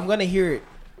 I'm going to hear it.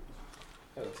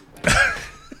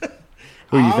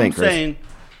 Who do you think, I'm Chris? saying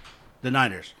the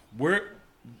Niners.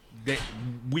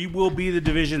 We will be the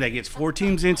division that gets 4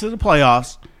 teams into the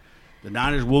playoffs. The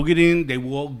Niners will get in. They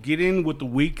will get in with the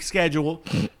weak schedule.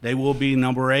 They will be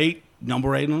number 8 on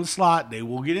the slot. They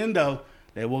will get in, though.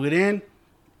 They will get in,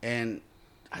 and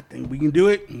I think we can do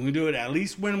it. We can do it. At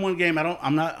least win one game.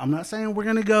 I'm not saying we're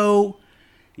gonna go,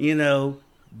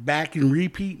 back and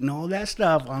repeat and all that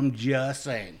stuff. I'm just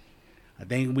saying. I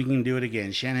think we can do it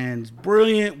again. Shanahan's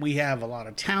brilliant. We have a lot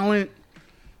of talent.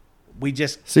 We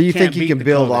just So you can't think you beat can the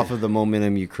build COVID. off of the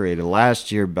momentum you created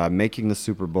last year by making the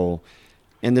Super Bowl,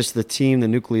 and this the team, the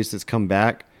nucleus that's come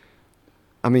back?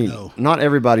 No. Not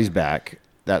everybody's back,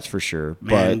 that's for sure.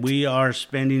 Man, but we are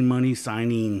spending money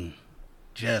signing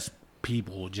just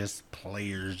people, just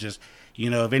players, just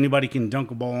if anybody can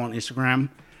dunk a ball on Instagram,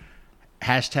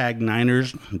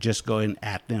 #Niners, just go and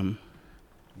at them.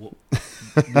 We'll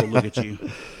look at you.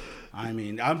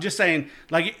 I'm just saying,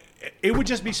 it would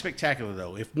just be spectacular,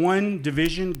 though. If one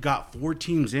division got 4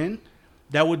 teams in,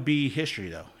 that would be history,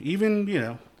 though.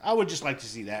 Even, I would just like to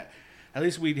see that. At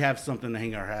least we'd have something to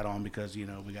hang our hat on because, we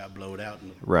got blowed out.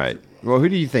 right. Well, who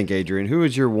do you think, Adrienne? Who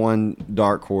is your one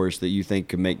dark horse that you think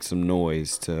could make some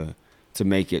noise to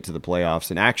make it to the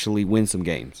playoffs and actually win some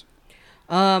games?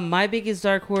 My biggest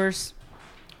dark horse,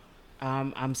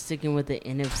 I'm sticking with the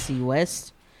NFC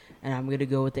West, and I'm going to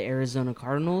go with the Arizona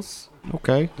Cardinals.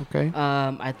 Okay.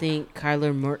 I think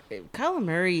Kyler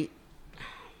Murray,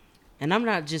 and I'm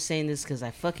not just saying this because I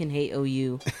fucking hate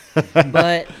OU,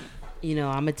 but,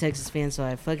 I'm a Texas fan, so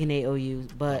I fucking hate OU.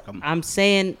 But I'm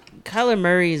saying Kyler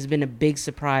Murray has been a big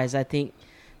surprise, I think,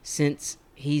 since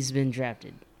he's been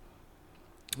drafted.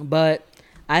 But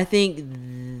I think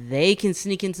they can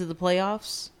sneak into the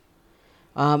playoffs.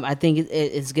 I think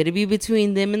it's going to be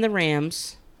between them and the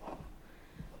Rams.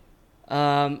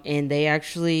 And they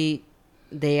actually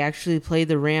play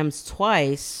the Rams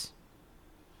twice.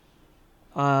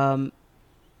 On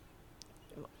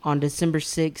December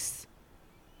 6th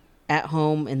at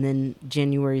home, and then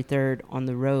January 3rd on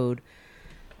the road.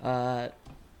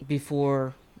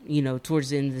 Before towards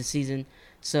the end of the season.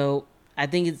 So I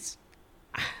think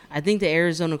the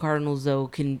Arizona Cardinals though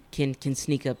can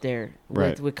sneak up there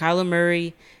with Kyler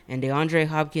Murray and DeAndre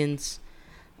Hopkins.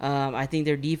 I think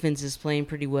their defense is playing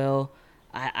pretty well.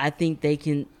 I think they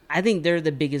can. I think they're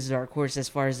the biggest dark horse as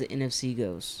far as the NFC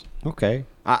goes. Okay.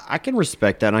 I can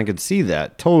respect that, and I can see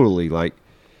that totally.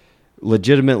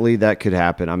 Legitimately, that could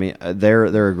happen. They're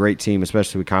a great team,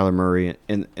 especially with Kyler Murray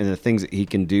and the things that he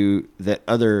can do that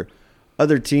other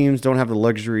teams don't have the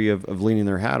luxury of leaning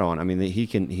their hat on. He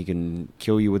can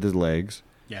kill you with his legs.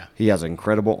 Yeah. He has an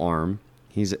incredible arm.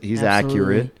 He's Absolutely.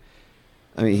 accurate.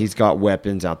 He's got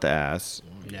weapons out the ass.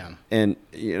 Yeah. And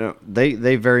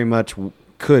they very much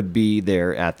could be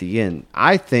there at the end.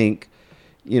 I think,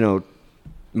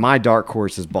 my dark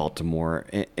horse is Baltimore.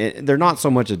 And they're not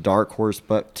so much a dark horse,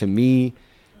 but to me,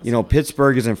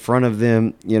 Pittsburgh is in front of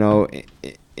them. In the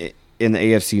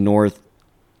AFC North,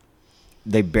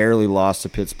 they barely lost to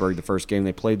Pittsburgh the first game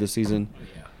they played this season.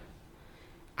 Yeah.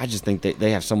 I just think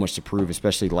they have so much to prove,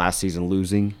 especially last season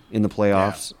losing in the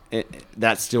playoffs. Yeah.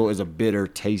 That still is a bitter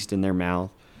taste in their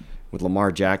mouth with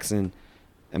Lamar Jackson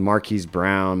and Marquise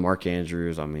Brown, Mark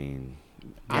Andrews.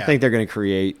 I think they're going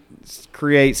to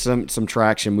create some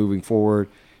traction moving forward.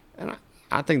 And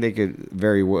I think they could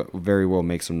very well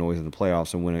make some noise in the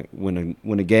playoffs and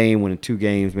win a game, win 2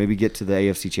 games, maybe get to the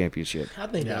AFC Championship. I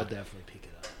think they'll definitely pick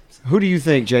it up. So. Who do you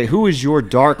think, Jay? Who is your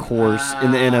dark horse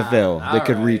in the NFL that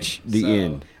could reach the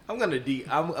end? I'm gonna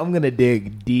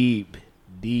dig deep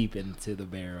into the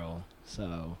barrel.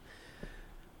 So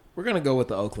we're gonna go with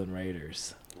the Oakland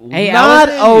Raiders. Hey, not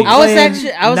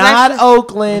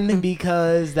Oakland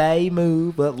because they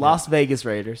move, but Las Vegas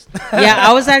Raiders. Yeah,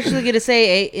 I was actually gonna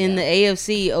say in the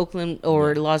AFC, Oakland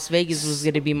or Las Vegas was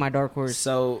gonna be my dark horse.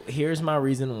 So here's my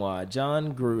reason why.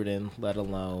 John Gruden, let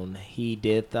alone, he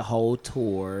did the whole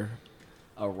tour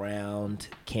around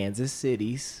Kansas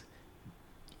City's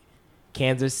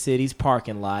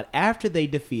parking lot after they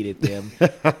defeated them.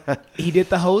 He did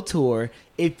the whole tour.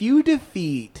 If you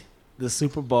defeat the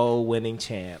Super Bowl winning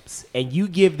champs and you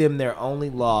give them their only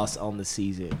loss on the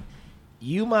season,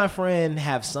 you, my friend,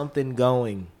 have something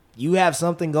going. You have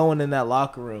something going in that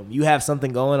locker room. You have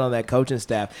something going on that coaching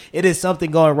staff. It is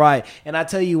something going right. And I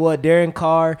tell you what, Darren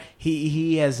Carr,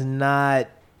 he has not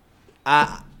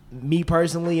me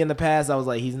personally, in the past, I was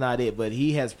like, he's not it, but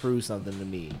he has proved something to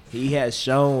me. He has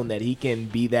shown that he can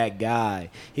be that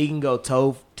guy. He can go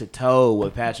toe to toe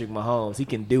with Patrick Mahomes. He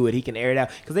can do it. He can air it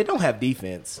out because they don't have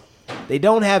defense. They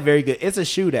don't have very good. It's a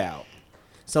shootout,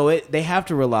 so they have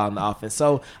to rely on the offense.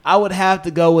 So I would have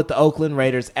to go with the Oakland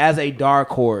Raiders as a dark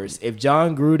horse. If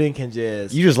John Gruden can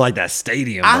just, you just like that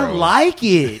stadium. Bro. I like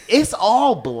it. It's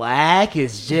all black.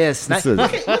 It's just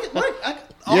look.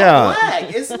 All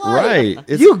black. It's like right.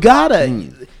 You gotta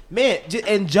man.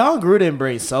 And John Gruden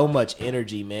brings so much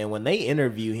energy, man. When they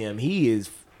interview him, he is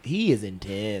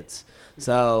intense.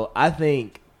 So I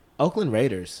think Oakland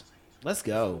Raiders. Let's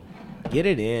go, get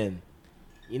it in.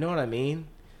 You know what I mean?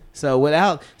 So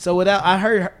without, I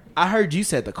heard you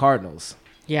said the Cardinals.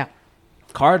 Yeah,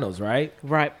 Cardinals, right?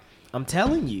 Right. I'm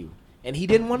telling you. And he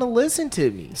didn't want to listen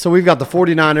to me. So we've got the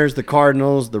 49ers, the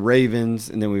Cardinals, the Ravens,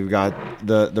 and then we've got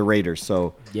the Raiders.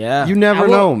 So yeah, you never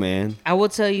know, man. I will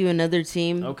tell you another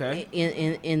team okay.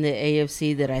 in the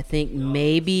AFC that I think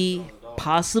maybe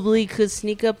possibly could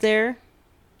sneak up there.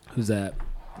 Who's that?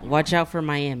 Watch out for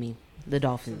Miami, the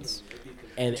Dolphins.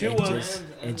 And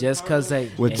just because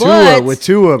they with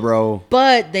Tua, bro.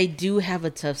 But they do have a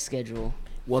tough schedule.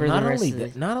 Well,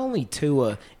 not only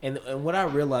Tua, and what I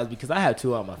realized, because I have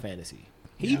Tua on my fantasy,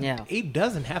 he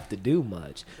doesn't have to do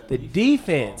much. The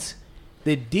defense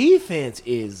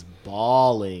is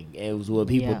balling. It was what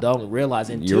people don't realize.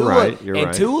 And You're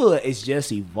right. Tua is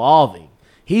just evolving.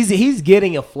 He's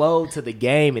getting a flow to the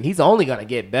game, and he's only gonna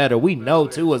get better. We know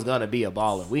Tua's gonna be a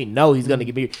baller. We know he's gonna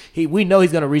we know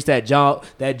he's gonna reach that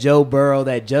Joe Burrow,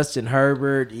 that Justin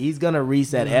Herbert. He's gonna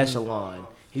reach that echelon.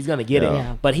 He's going to get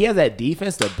it. But he has that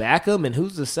defense to back him, and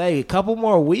who's to say a couple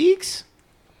more weeks?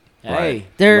 Hey,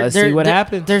 let's see what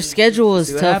happens. Their schedule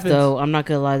is tough, though. I'm not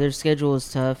going to lie. Their schedule is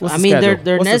tough.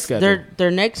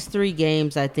 Their next 3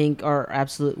 games, I think, are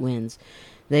absolute wins.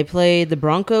 They play the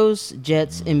Broncos,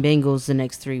 Jets, and Bengals the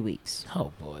next 3 weeks.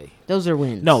 Oh, boy. Those are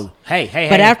wins. No, hey.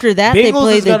 But after that, they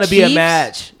play the Chiefs. Be a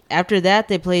match. After that,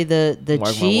 they play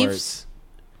the Chiefs,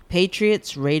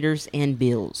 Patriots, Raiders, and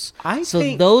Bills.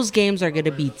 So those games are going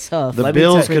to be tough. The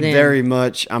Bills could very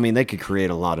much. I mean, they could create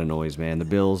a lot of noise, man. The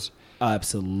Bills,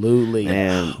 absolutely.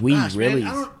 And we really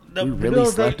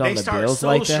slept on the Bills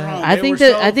like that. I think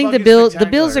the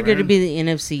Bills are going to be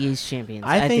the NFC East champions.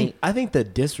 I think the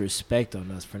disrespect on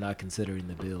us for not considering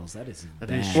the Bills, that is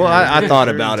bad. Well, I thought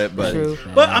about it, but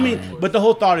but the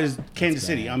whole thought is Kansas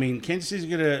City. I mean, Kansas City's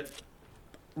going to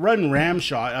run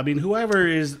ramshot. I mean, whoever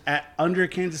is under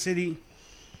Kansas City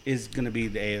is going to be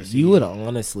the AFC. You would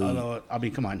honestly. I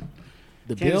mean, come on.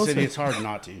 The Kansas Bills. City, it's hard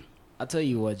not to. I'll tell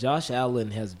you what, Josh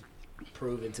Allen has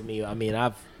proven to me. I mean,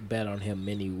 I've bet on him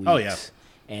many weeks. Oh, yeah.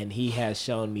 And he has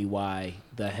shown me why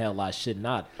the hell I should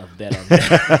not have bet on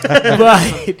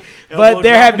him. but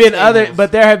there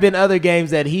have been other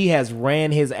games that he has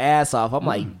ran his ass off. I'm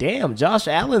like, damn, Josh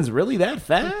Allen's really that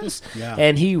fast? Yeah.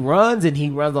 And he runs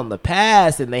on the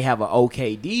pass, and they have an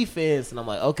okay defense. And I'm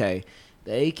like, okay,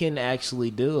 they can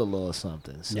actually do a little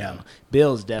something. So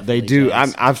Bills definitely. They do.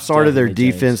 I've started their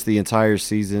defense the entire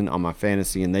season on my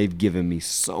fantasy, and they've given me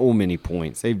so many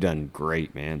points. They've done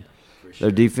great, man. Their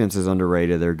defense is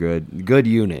underrated. They're good. Good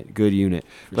unit.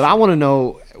 But I want to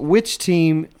know which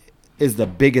team is the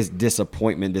biggest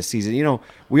disappointment this season. You know,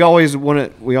 we always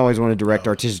want to direct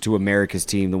our attention to America's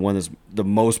team, the one that's the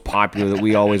most popular that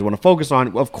we always want to focus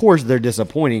on. Of course, they're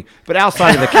disappointing, but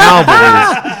outside of the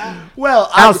Cowboys,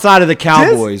 Well, outside of the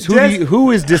Cowboys,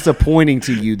 who is disappointing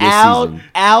to you this season?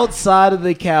 Outside of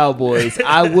the Cowboys,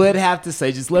 I would have to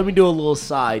say, just let me do a little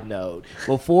side note.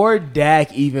 Before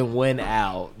Dak even went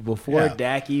out,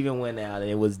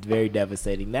 it was very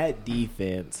devastating. That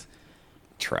defense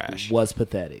Trash was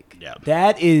pathetic. Yeah.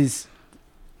 That is,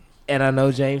 and I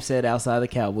know James said outside of the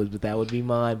Cowboys, but that would be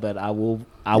mine. But I will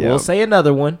say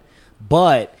another one.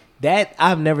 But that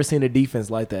I've never seen a defense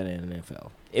like that in the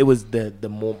NFL. It was the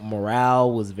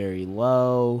morale was very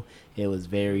low. It was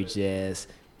very just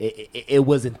it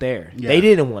wasn't there. Yeah. They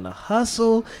didn't want to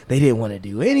hustle. They didn't want to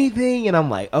do anything. And I'm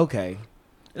like, okay.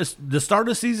 The start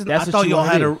of the season, I thought y'all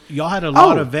had a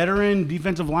lot of veteran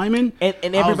defensive linemen,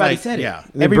 and everybody said it. Yeah,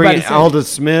 everybody said Aldis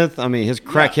Smith. I mean, his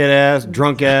crackhead ass,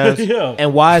 drunk ass. Yeah.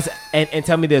 And why is and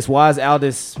tell me this? Why is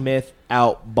Aldis Smith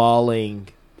out balling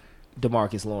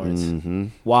DeMarcus Lawrence? Mm-hmm.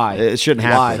 Why? It shouldn't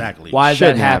happen. Exactly. Why is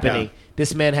that happening?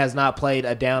 This man has not played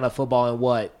a down of football in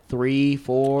what,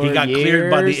 3-4 years? He got cleared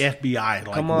by the FBI.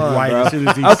 Like, come on, right bro. as soon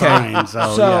as he signed.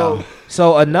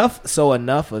 So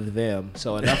enough of them.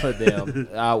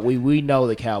 We know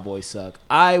the Cowboys suck.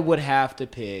 I would have to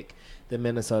pick the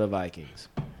Minnesota Vikings.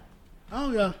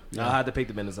 Oh yeah. I'll have to pick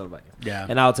the Minnesota Vikings. Yeah.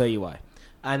 And I'll tell you why.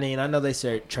 I mean, I know they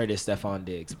traded Stephon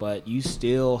Diggs, but you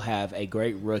still have a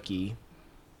great rookie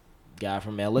guy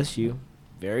from LSU.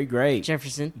 Very great.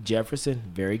 Jefferson,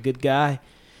 very good guy.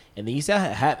 And then you still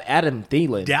have Adam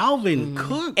Thielen. Dalvin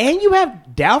Cook. And you have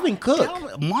Dalvin Cook.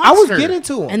 Monster. I was getting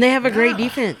to him. And they have a great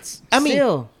defense. I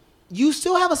mean, you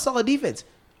still have a solid defense.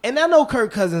 And I know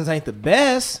Kirk Cousins ain't the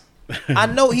best. I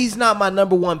know he's not my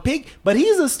number one pick, but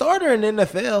he's a starter in the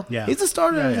NFL. Yeah. He's a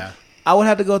starter. Yeah. I would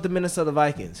have to go with the Minnesota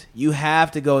Vikings. You have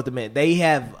to go with the men. They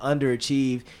have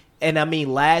underachieved. And I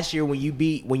mean, last year when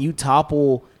you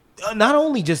topple, not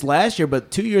only just last year,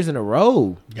 but 2 years in a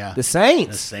row. Yeah. The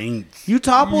Saints. You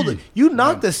toppled, you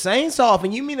knocked the Saints off,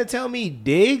 and you mean to tell me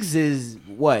Diggs is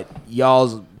what?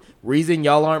 Y'all's reason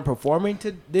y'all aren't performing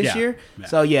this year? Yeah.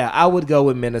 So, yeah, I would go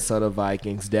with Minnesota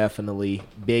Vikings, definitely.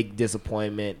 Big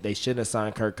disappointment. They shouldn't have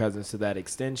signed Kirk Cousins to that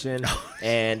extension.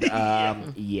 And,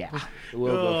 yeah.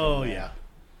 We'll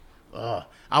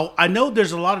I know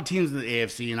there's a lot of teams in the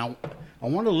AFC, and I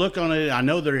want to look on it. I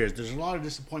know there is. There's a lot of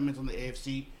disappointments on the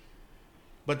AFC.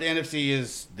 But the NFC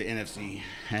is the NFC,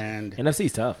 and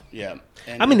NFC's tough. Yeah,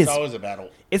 and I mean, it's always a battle.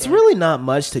 It's really not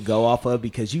much to go off of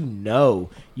because you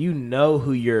know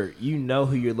who you're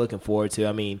looking forward to.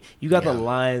 I mean, you got the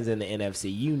Lions in the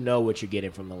NFC. You know what you're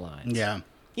getting from the Lions. Yeah,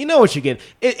 you know what you're getting.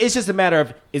 It's just a matter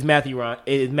of is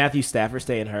Matthew Stafford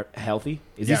staying healthy?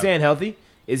 Is he staying healthy?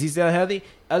 Is he still healthy?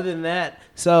 Other than that,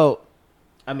 so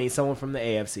I mean, someone from the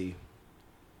AFC.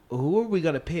 Who are we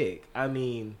gonna pick? I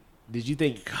mean. Did you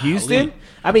think Houston?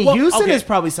 I mean, Houston is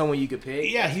probably someone you could pick.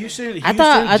 Yeah, Houston,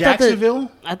 Jacksonville.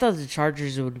 I thought the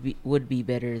Chargers would be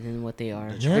better than what they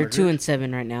are. They're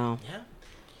 2-7 right now.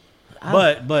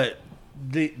 Yeah. But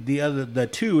the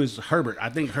two is Herbert. I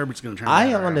think Herbert's going to turn.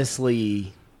 I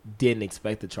honestly didn't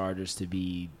expect the Chargers to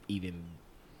be even.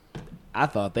 I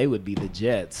thought they would be the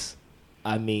Jets.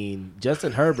 I mean,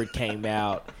 Justin Herbert came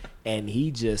out and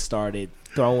he just started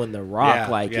throwing the rock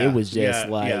it was just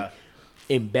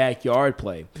in backyard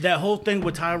play. That whole thing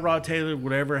with Tyrod Taylor,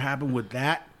 whatever happened with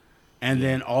that, and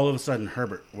then all of a sudden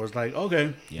Herbert was like,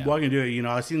 okay, well, I can do it. You know,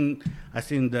 I seen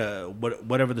the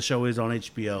whatever the show is on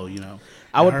HBO. You know,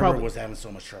 Herbert was having so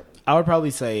much trouble. I would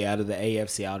probably say out of the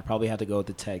AFC, I would probably have to go with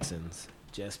the Texans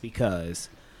just because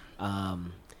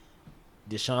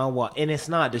Deshaun Watson, and it's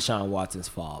not Deshaun Watson's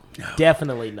fault. No.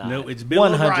 Definitely not. No, it's Bill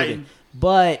O'Brien.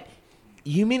 But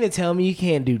you mean to tell me you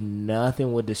can't do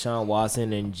nothing with Deshaun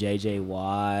Watson and J.J.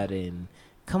 Watt and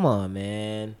come on,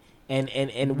 man,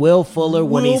 and Will Fuller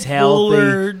when he's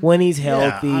healthy.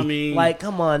 Yeah, I mean, like,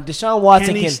 come on, Deshaun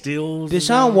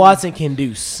Watson can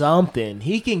do something.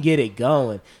 He can get it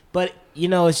going, but you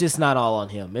know it's just not all on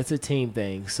him. It's a team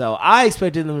thing. So I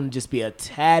expected them to just be a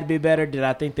tad bit better. Did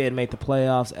I think they'd make the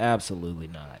playoffs? Absolutely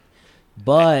not.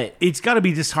 But it's got to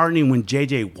be disheartening when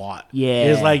J.J. Watt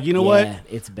is like, you know what?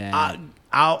 It's bad.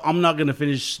 I'm not going to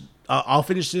finish. I'll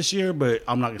finish this year, but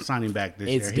I'm not going to sign him back this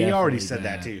year. He already said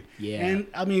that too. Yeah. And,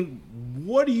 I mean,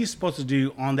 what are you supposed to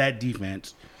do on that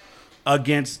defense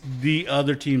against the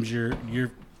other teams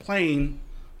you're playing?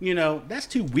 You know, that's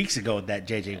 2 weeks ago that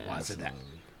J.J. Watt said that.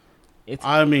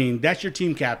 I mean, that's your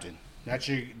team captain. That's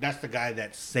the guy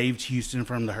that saved Houston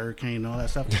from the hurricane and all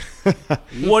that stuff.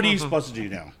 What are you supposed to do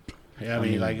now? I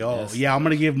mean, I'm going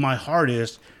to give my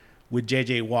hardest with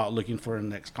J.J. Watt looking for the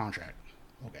next contract.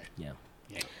 Okay. Yeah.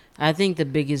 I think the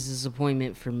biggest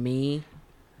disappointment for me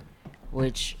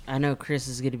which I know Chris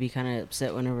is going to be kind of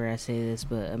upset whenever I say this,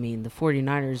 but I mean, the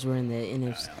 49ers were in the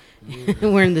NFC.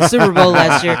 We're in the Super Bowl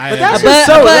last year. But that's just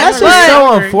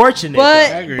so unfortunate.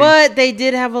 But they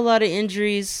did have a lot of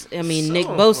injuries. I mean, so Nick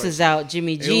Bosa's out,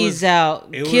 Jimmy G's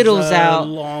out, Kittle's out.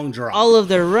 Long drop. All of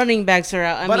their running backs are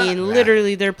out. I mean,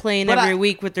 literally, they're playing every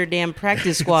week with their damn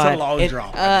practice squad. It's a long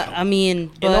drop. I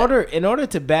mean, in order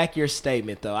to back your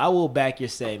statement, though, I will back your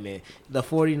statement. The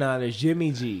 49ers,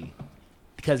 Jimmy G.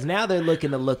 Because now they're looking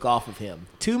to look off of him.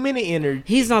 Too many injuries.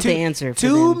 He's not the answer.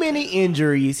 Too many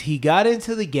injuries. He got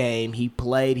into the game. He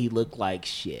played. He looked like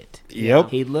shit. Yep.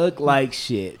 He looked like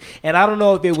shit. And I don't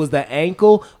know if it was the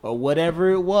ankle or whatever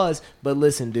it was. But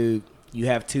listen, dude, you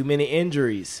have too many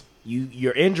injuries.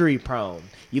 You're injury prone.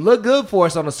 You look good for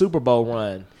us on a Super Bowl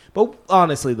run. But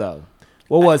honestly, though,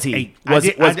 what was he? I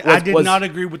did not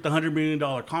agree with the $100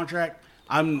 million contract.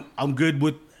 I'm good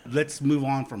with. Let's move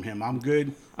on from him. I'm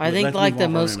good. I think like the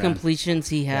most completions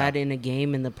he had in a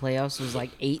game in the playoffs was like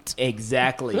 8.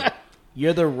 Exactly.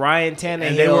 You're the Ryan Tannehill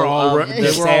and they were all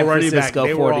San running back. Francisco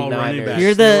 49ers.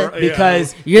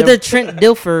 You're the Trent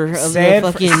Dilfer of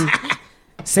the fucking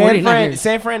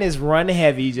San Fran is run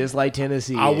heavy just like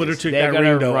Tennessee. I would have took that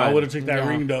ring though. I would have took that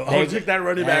ring though. I would have took that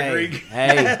running back ring.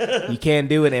 Hey, you can't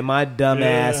do it. And my dumb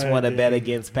ass want to bet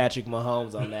against Patrick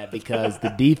Mahomes on that because the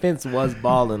defense was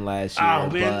balling last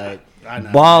year.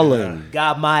 But balling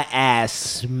got my ass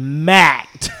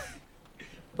smacked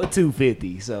for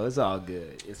 250. So it's all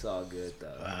good. It's all good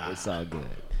though. It's all good.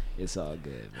 It's all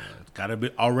good, man. Gotta be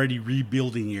already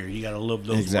rebuilding here. You gotta love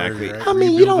those exactly. words, right? I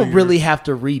mean, you don't really have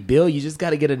to rebuild. You just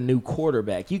got to get a new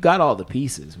quarterback. You got all the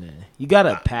pieces, man. You got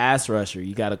a pass rusher.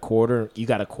 You got a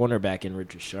cornerback in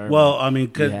Richard Sherman. Well, I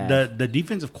mean, cause the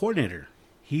defensive coordinator,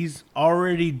 he's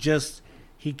already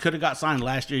he could have got signed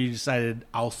last year. He decided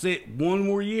I'll sit one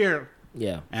more year.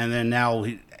 Yeah, and then now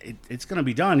it's gonna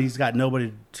be done. He's got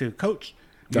nobody to coach.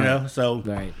 You know,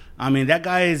 so I mean, that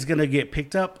guy is gonna get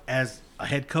picked up as a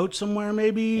head coach somewhere,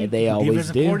 maybe. And they always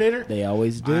do. Coordinator. They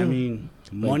always do. I mean,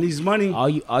 money's money.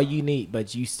 All you need,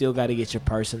 but you still got to get your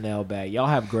personnel back. Y'all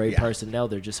have great personnel.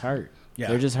 They're just hurt. Yeah.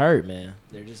 They're just hurt, man.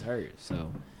 They're just hurt.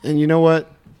 So. And you know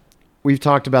what? We've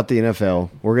talked about the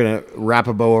NFL. We're gonna wrap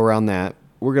a bow around that.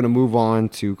 We're gonna move on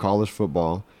to college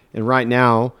football. And right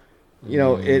now, you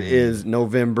know, it is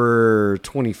November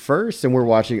 21st, and we're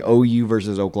watching OU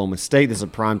versus Oklahoma State. This is a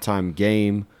primetime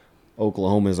game.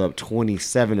 Oklahoma is up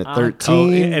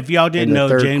 27-13. If y'all didn't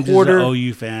know, James is an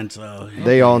OU fan, so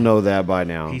they all know that by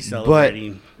now. He's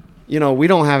celebrating. But, you know, we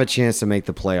don't have a chance to make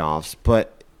the playoffs.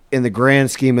 But in the grand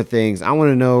scheme of things, I want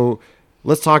to know.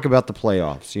 Let's talk about the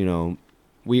playoffs. You know,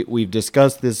 we've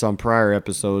discussed this on prior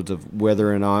episodes of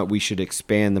whether or not we should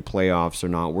expand the playoffs or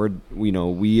not.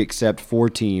 We accept 4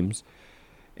 teams,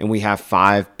 and we have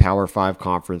 5 Power 5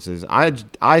 conferences.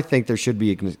 I think there should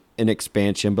be an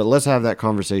expansion, but let's have that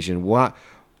conversation.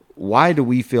 Why do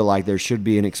we feel like there should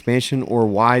be an expansion, or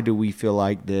why do we feel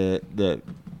like the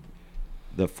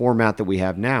format that we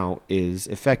have now is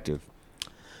effective?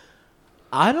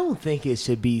 I don't think it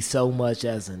should be so much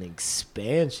as an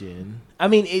expansion. I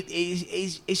mean,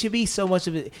 it should be so much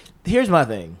of it. Here's my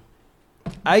thing.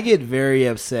 I get very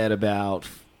upset about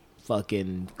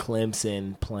fucking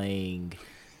Clemson playing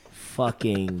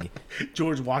fucking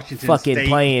George Washington fucking State.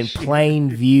 Playing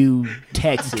Plainview,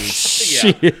 Texas.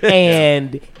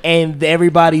 and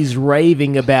everybody's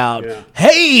raving about,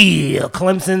 hey,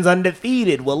 Clemson's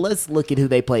undefeated. Well, let's look at who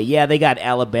they play. Yeah, they got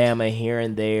Alabama here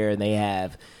and there, and they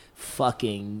have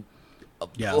fucking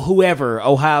whoever,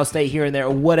 Ohio State here and there,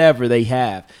 or whatever they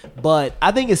have. But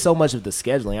I think it's so much of the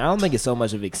scheduling. I don't think it's so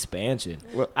much of expansion.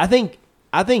 Well, I think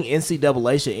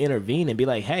NCAA should intervene and be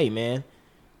like, hey, man,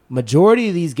 majority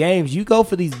of these games, you go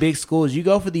for these big schools, you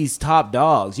go for these top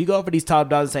dogs. You go for these top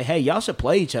dogs and say, hey, y'all should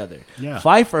play each other. Yeah.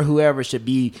 Fight for whoever should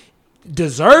be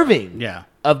deserving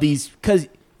of these, because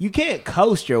you can't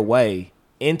coast your way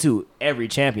into every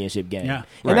championship game. Yeah.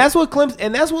 And that's what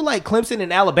Clemson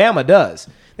and Alabama does.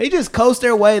 They just coast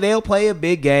their way. They'll play a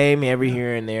big game every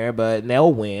here and there, but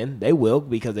they'll win. They will,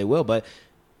 because they will. But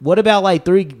what about like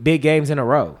 3 big games in a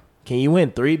row? Can you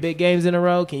win 3 big games in a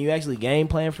row? Can you actually game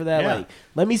plan for that? Yeah. Like,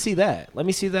 let me see that.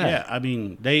 Yeah, I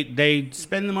mean, they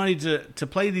spend the money to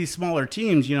play these smaller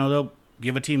teams. You know, they'll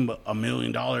give a team $1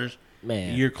 million.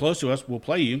 Man, you're close to us. We'll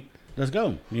play you. Let's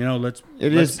go. You know, let's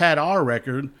pad our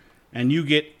record, and you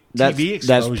get TV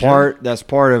exposure. That's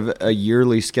part of a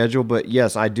yearly schedule. But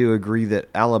yes, I do agree that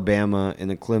Alabama and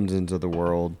the Clemsons of the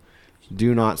world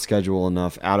do not schedule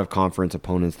enough out of conference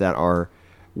opponents that are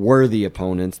worthy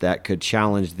opponents that could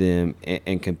challenge them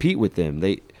and compete with them.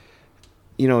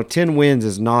 10 wins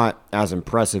is not as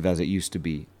impressive as it used to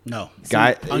be. No.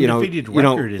 Undefeated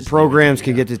record is programs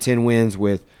can get to 10 wins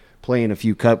with playing a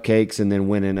few cupcakes and then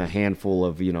winning a handful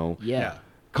of,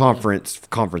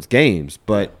 conference games.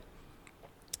 But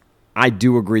I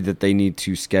do agree that they need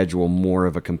to schedule more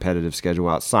of a competitive schedule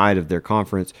outside of their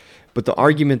conference. But the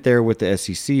argument there with the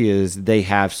SEC is they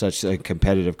have such a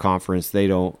competitive conference. They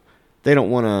don't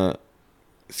want to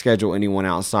schedule anyone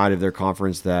outside of their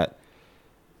conference that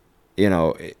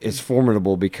is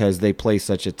formidable because they play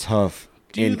such a tough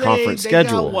in-conference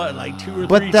schedule. Got what, like 2 or 3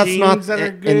 but that's teams not, that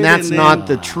are good, and that's not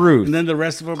the truth. And then the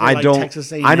rest of them are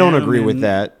Texas A&M. I don't agree with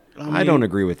that. I don't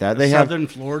agree with that. They Southern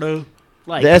Florida.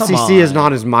 Like, the SEC is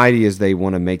not as mighty as they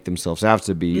want to make themselves out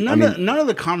to be. None of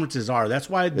the conferences are. That's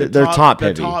why they're top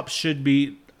heavy. The top should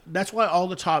be. That's why all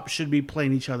the top should be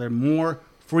playing each other more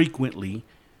frequently.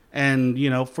 And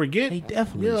forget. They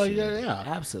definitely should. Yeah,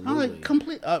 absolutely.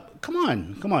 Come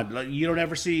on. Like, you don't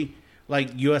ever see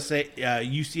like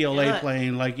UCLA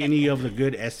playing like any of the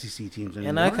good SEC teams anymore.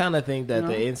 And I kind of think that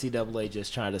the NCAA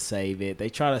just trying to save it. They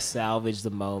try to salvage the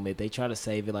moment. They try to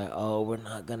save it like, oh, we're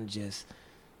not gonna just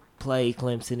play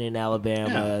Clemson and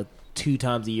Alabama 2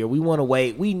 times a year. We want to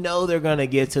wait. We know they're gonna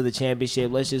get to the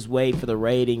championship. Let's just wait for the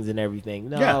ratings and everything.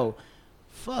 No,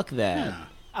 fuck that. Yeah.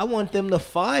 I want them to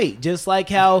fight just like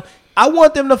how I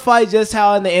want them to fight just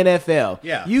how in the NFL.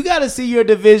 Yeah. You got to see your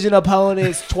division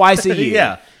opponents twice a year.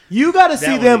 Yeah. You got to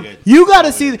see them. You got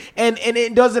to see and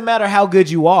it doesn't matter how good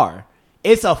you are.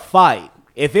 It's a fight.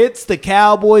 If it's the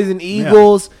Cowboys and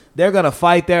Eagles, they're going to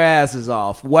fight their asses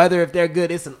off. Whether if they're good,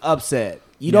 it's an upset.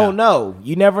 You don't know.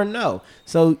 You never know.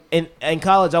 So in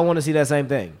college, I want to see that same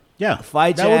thing. Yeah.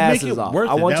 Fight your asses off.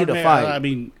 I want you to fight. I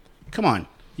mean, come on.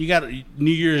 You got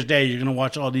New Year's Day. You're going to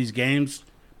watch all these games.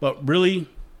 But really,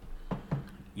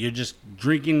 you're just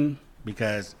drinking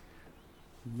because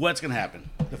what's going to happen?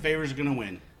 The favorites are going to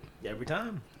win. Every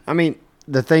time. I mean,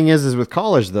 the thing is with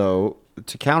college, though,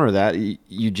 to counter that,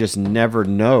 you just never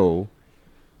know.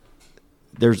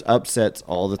 There's upsets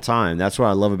all the time. That's what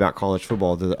I love about college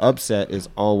football. The upset is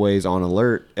always on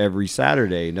alert every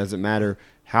Saturday. It doesn't matter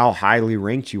how highly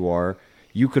ranked you are.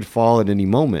 You could fall at any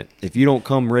moment. If you don't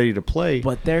come ready to play,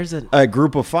 but there's a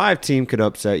group of 5 team could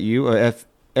upset you. A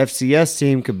FCS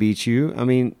team could beat you. I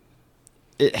mean,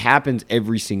 it happens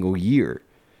every single year.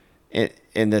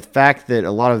 And the fact that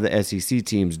a lot of the SEC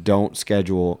teams don't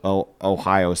schedule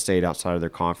Ohio State outside of their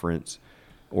conference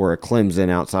or a Clemson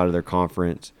outside of their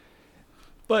conference,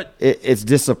 but it's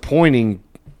disappointing.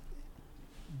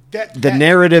 The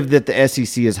narrative that the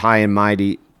SEC is high and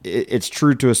mighty, it's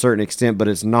true to a certain extent, but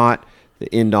it's not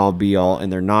the end-all, be-all,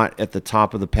 and they're not at the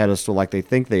top of the pedestal like they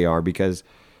think they are because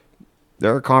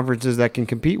there are conferences that can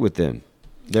compete with them.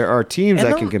 There are teams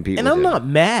that can compete with them. And I'm not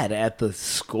mad at the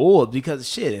school because,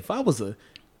 shit, if I was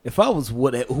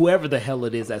whoever the hell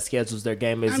it is that schedules their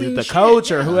game, is it the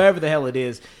coach or whoever the hell it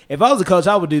is, if I was a coach,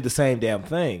 I would do the same damn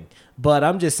thing. But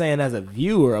I'm just saying as a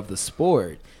viewer of the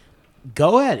sport,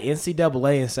 go at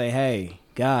NCAA and say, hey,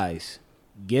 guys,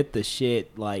 get the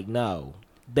shit. Like, no.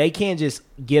 They can't just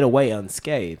get away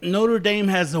unscathed. Notre Dame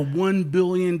has a $1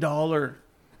 billion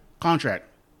contract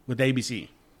with ABC.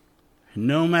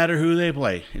 No matter who they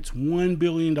play, it's $1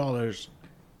 billion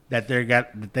that they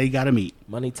got to meet.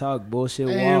 Money talk, bullshit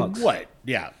and walks. What?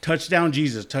 Yeah, touchdown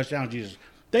Jesus.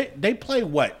 They play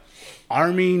what?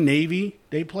 Army, Navy.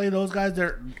 They play those guys.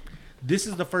 This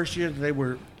is the first year that they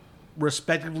were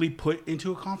respectively put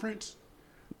into a conference,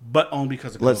 but only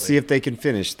because of COVID. Let's see if they can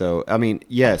finish, though. I mean,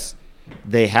 yes.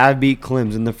 They have beat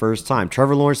Clemson the first time.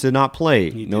 Trevor Lawrence did not play.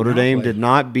 Notre Dame did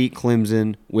not beat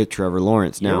Clemson with Trevor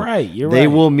Lawrence. Now, they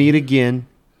will meet again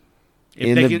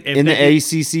in the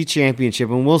ACC championship,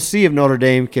 and we'll see if Notre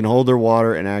Dame can hold their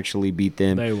water and actually beat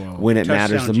them when it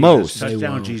matters the most.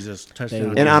 Touchdown Jesus.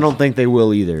 And I don't think they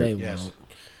will either. They won't.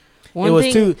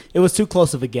 It was too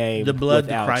close of a game. The blood,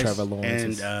 without the Christ, Trevor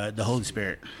Lawrence and the Holy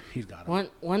Spirit. He's got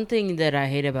it. One thing that I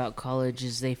hate about college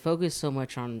is they focus so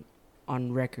much on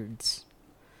records.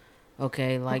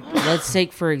 Okay, like let's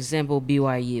take for example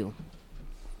BYU.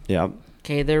 Yeah.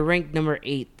 Okay, they're ranked number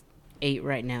 8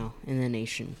 right now in the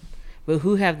nation. But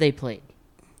who have they played?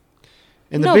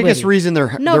 And the biggest reason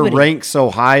they're ranked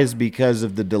so high is because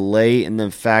of the delay and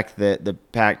the fact that the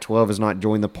Pac-12 has not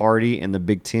joined the party and the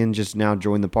Big Ten just now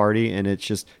joined the party, and it's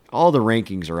just all the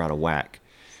rankings are out of whack.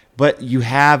 But you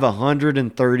have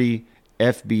 130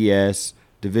 FBS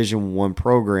Division I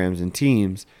programs and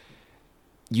teams.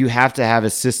 You have to have a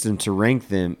system to rank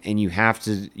them, and you have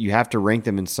to rank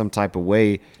them in some type of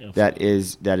way that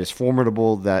is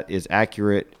formidable, that is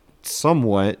accurate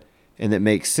somewhat, and that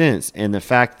makes sense. And the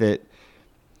fact that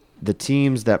the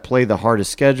teams that play the hardest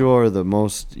schedule or the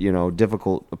most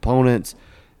difficult opponents,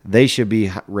 they should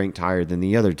be ranked higher than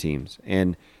the other teams.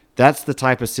 And that's the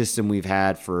type of system we've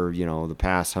had for, the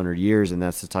past 100 years, and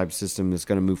that's the type of system that's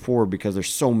going to move forward because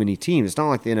there's so many teams. It's not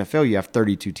like the NFL, you have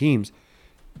 32 teams.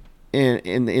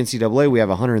 In the NCAA, we have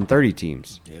 130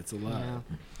 teams. Yeah, it's a lot. Yeah.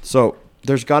 So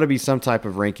there's got to be some type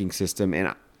of ranking system,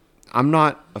 and I'm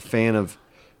not a fan of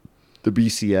the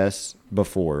BCS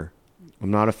before.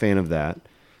 I'm not a fan of that.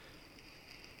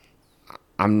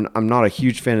 I'm not a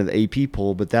huge fan of the AP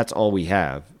poll, but that's all we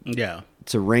have. Yeah.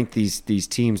 To rank these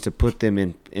teams, to put them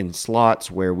in slots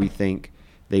where we think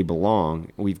they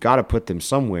belong. We've got to put them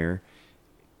somewhere,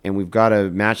 and we've got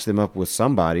to match them up with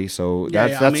somebody. So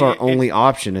that's our only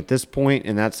option at this point,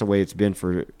 and that's the way it's been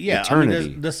for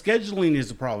eternity. The scheduling is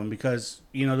the problem because,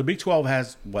 the Big 12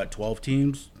 has, 12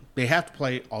 teams? They have to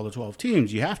play all the 12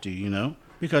 teams. You have to,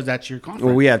 because that's your conference.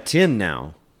 Well, we have 10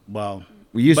 now. Well,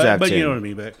 we used to have 10. But you know what I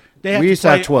mean. But they have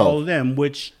to play all of them,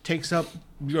 which takes up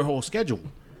your whole schedule.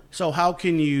 So how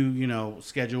can you,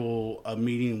 schedule a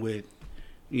meeting with,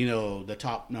 the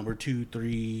top number 2,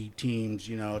 3 teams,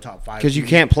 top 5? Because you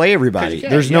can't play everybody.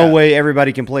 There's no way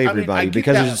everybody can play everybody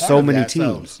because there's so many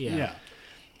teams. So, yeah.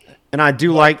 And I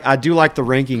do like the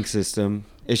ranking system.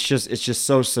 It's just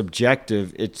so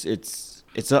subjective.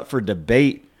 It's up for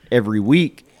debate every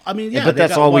week. I mean, yeah, but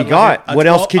that's all we got. What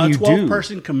else can you do? A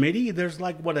 12-person committee. There's a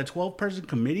 12-person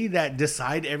committee that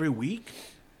decide every week.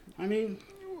 I mean.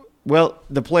 Well,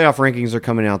 the playoff rankings are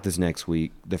coming out this next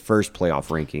week. The first playoff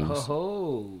rankings.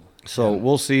 Oh. So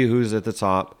we'll see who's at the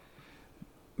top.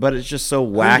 But it's just so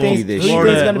wacky this year. Who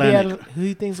do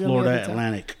you think's going to be at the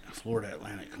top? Florida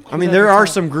Atlantic. I mean, there are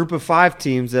some group of 5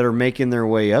 teams that are making their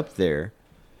way up there.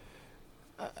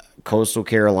 Coastal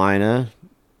Carolina.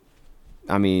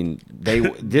 I mean, they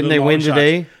win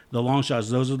today? The long shots.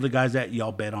 Those are the guys that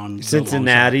y'all bet on.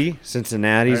 Cincinnati.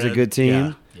 Cincinnati's a good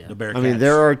team. Yeah. The Bearcats. I mean,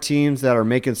 there are teams that are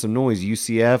making some noise.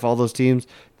 UCF, all those teams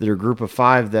that are group of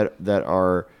 5 that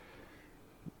are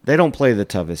 – they don't play the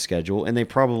toughest schedule, and they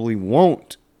probably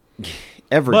won't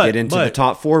ever get into the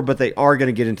top 4, but they are going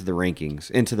to get into the rankings,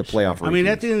 into the playoff rankings. I mean,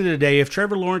 at the end of the day, if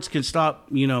Trevor Lawrence can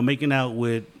stop, making out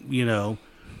with,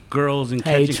 girls and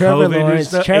catching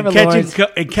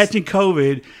COVID and catching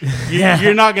COVID,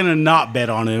 you're not gonna not bet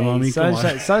on him. Hey, I mean,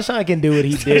 Sunshine can do what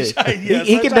he did.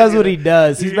 He can does what he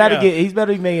does. He's about to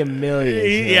be making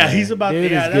millions. He's about.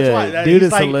 Dude that's good. why. Dude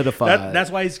is solidified. That's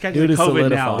why he's catching COVID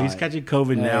now. He's catching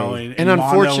COVID now. And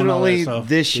unfortunately,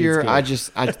 this year, I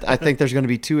think there's going to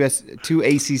be two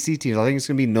ACC teams. I think it's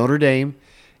going to be Notre Dame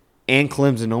and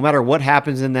Clemson. No matter what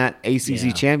happens in that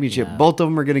ACC championship, both of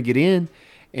them are going to get in.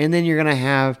 And then you're going to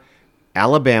have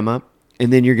Alabama,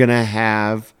 and then you're going to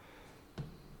have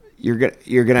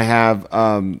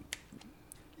Clemson,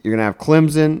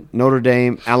 Notre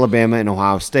Dame, Alabama, and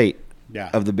Ohio State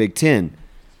of the Big Ten.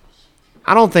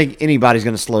 I don't think anybody's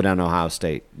going to slow down Ohio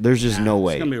State. There's just no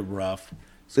way. It's going to be rough.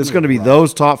 It's going to be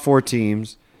those top 4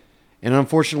 teams, and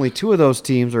unfortunately, 2 of those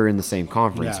teams are in the same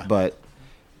conference. Yeah. But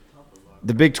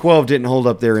the Big 12 didn't hold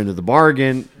up their end of the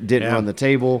bargain, didn't run the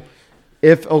table.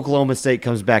 If Oklahoma State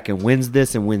comes back and wins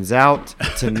this and wins out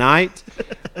tonight,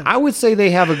 I would say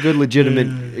they have a good, legitimate.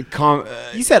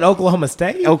 You said Oklahoma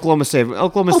State? Oklahoma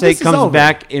State comes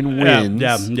back and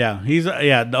wins. Yeah.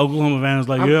 The Oklahoma fans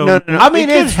like, yo. No. I mean,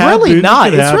 it's really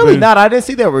not. It's really not. I didn't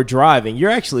see they were driving.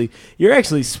 You're actually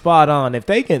spot on. If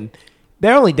they can.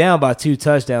 They're only down by 2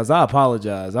 touchdowns. I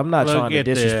apologize. I'm not trying to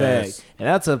disrespect. This. And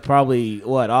that's probably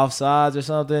offsides or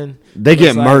something. They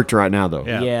get murked right now, though.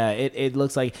 Yeah, it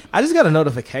looks like. I just got a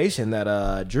notification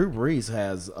that Drew Brees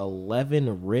has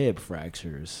 11 rib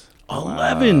fractures.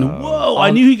 11. Whoa! I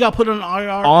knew he got put on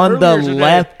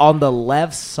IR on the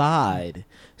left side.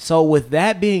 So with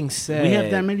that being said, we have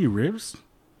that many ribs.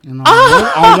 On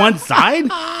one side,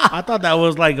 I thought that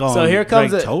was so here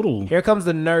comes total. Here comes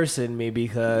the nurse in me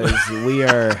because we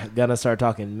are gonna start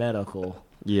talking medical.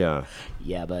 Yeah,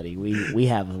 buddy. We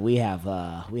have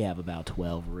about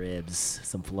 12 ribs,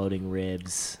 some floating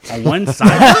ribs on one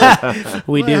side.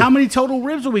 We do. How many total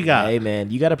ribs do we got? Hey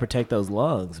man, you got to protect those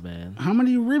lungs, man. How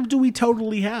many ribs do we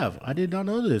totally have? I did not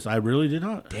know this. I really did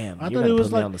not. Damn, I thought it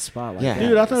was on the spot.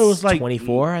 Dude, I thought it was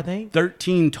 24. I think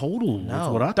 13 total. No,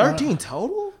 that's what I thought. 13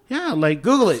 total. Yeah,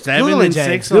 Google it. 7 Google it, and James.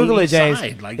 6 Google on it, James.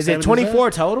 Side, is it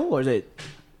 24 total or is it?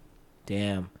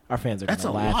 Damn, our fans are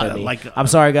gonna laugh at me. I'm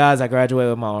sorry, guys. I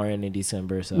graduated with my RN in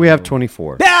December, so we have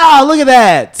 24. Yeah, look at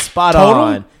that. Spot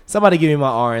on. Somebody give me my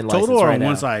RN license total or right on now.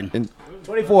 one side.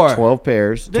 24. 12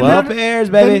 pairs. 12 pairs,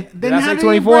 baby. Did I say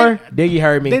 24? Diggy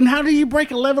heard me. Then how do you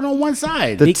break 11 on one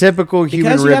side? The typical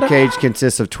human rib cage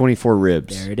consists of 24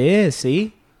 ribs. There it is.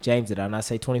 See, James, did I not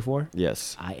say 24?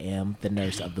 Yes. I am the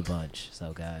nurse of the bunch.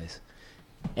 So, guys.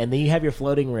 And then you have your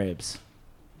floating ribs.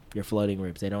 Your floating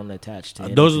ribs. They don't attach to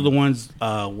it. Those are the ones.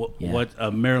 Yeah.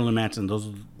 What Marilyn Manson? Those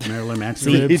are Marilyn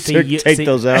Manson See, ribs. Take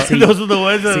those out. Those are the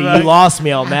ones. See, you lost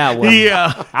me on that one.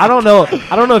 Yeah. I don't know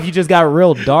if you just got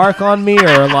real dark on me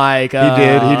or like He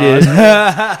did.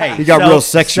 Hey, He got real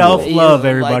sexual. Self-love,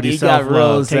 everybody. Like, you got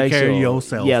real Self-love. Take care of sexual.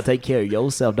 yourself. Yeah, take care of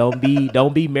yourself. Don't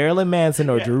be Marilyn Manson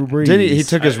or Drew Brees. Then he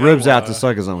took his ribs out to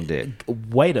suck his own dick.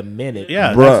 Wait a minute.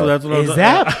 Yeah, Bruh. that's what I was.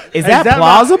 Is that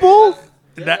plausible?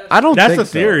 I don't That's think a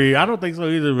theory. I don't think so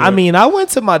either. I mean, I went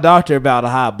to my doctor about a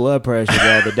high blood pressure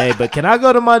the other day, but can I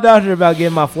go to my doctor about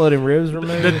getting my floating ribs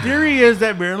removed? the theory is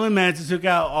that Marilyn Manson took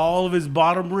out all of his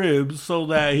bottom ribs so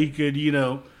that he could,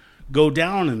 go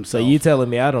down on himself. So you telling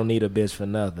me I don't need a bitch for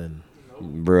nothing?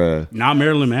 Bruh. Not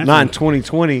Marilyn Manson. Not in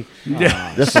 2020.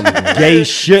 That's some gay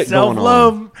shit going on.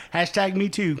 Self-love. Hashtag me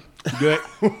too. Good.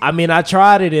 I mean, I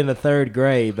tried it in the 3rd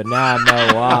grade, but now I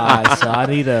know why. So I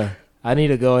need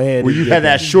to go ahead. Where and you get had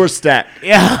that short stack.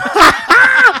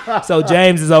 Yeah. So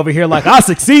James is over here like, I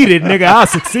succeeded, nigga. I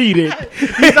succeeded.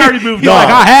 He's already moved He's on. like,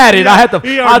 I had it. I had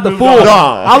He the already full. moved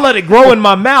on. I let it grow in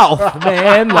my mouth,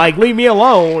 man. Like, leave me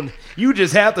alone. You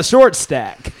just had the short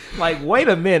stack. Like, wait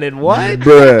a minute, what?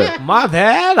 Bruh. My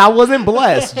bad. I wasn't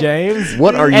blessed, James.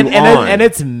 What are you on? And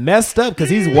it's messed up because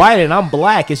he's white and I'm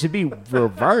black. It should be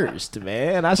reversed,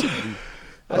 man. I should be.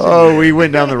 Oh, we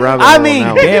went down the rabbit hole. I mean,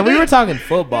 on that man, we were talking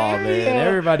football, man.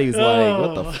 Everybody was like,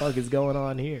 what the fuck is going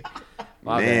on here?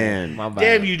 My Man. bad. My bad.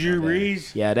 Damn you, Drew My bad.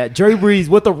 Brees. Yeah, that Drew Brees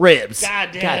with the ribs. God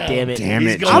damn. God damn it. Damn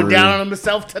He's it, going Drew. down on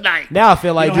himself tonight. Now I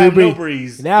feel like You Drew don't have Brees. no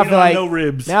breeze. Now I You feel don't have like no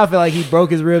ribs. Now I feel like he broke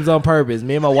his ribs on purpose.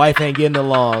 Me and my wife ain't getting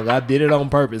along. I did it on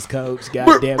purpose, coach.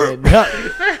 God damn it.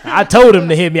 I told him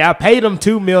to hit me. I paid him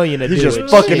 $2 million to He's do just it.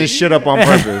 fucking his shit up on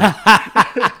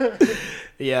purpose.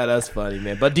 Yeah, that's funny,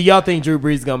 man. But do y'all think Drew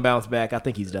Brees is gonna bounce back? I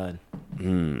think he's done.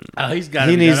 Oh, he's got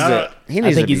He it. needs I to. don't- He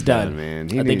needs think to he's be done.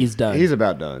 man. I think he's done. He's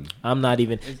about done. I'm not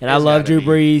even. And I love Drew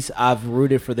Brees. I've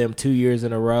rooted for them 2 years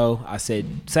in a row. I said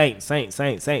Saints. It's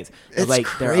like,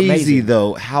 they're crazy amazing.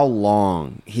 though how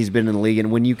long he's been in the league,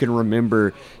 and when you can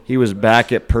remember he was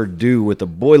back at Purdue with the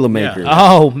Boilermakers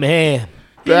Oh man.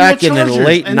 back in the Chargers,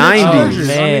 late and the '90s. Chargers.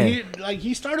 I Man. mean,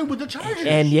 he started with the Chargers.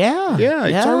 And yeah, Yeah,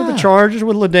 he started with the Chargers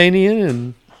with LaDainian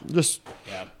and just.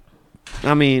 Yeah.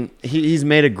 I mean, he's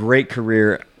made a great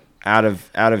career out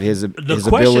of his The his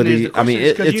question ability. is, I mean,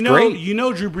 because it's great.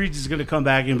 Drew Brees is going to come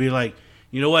back and be like,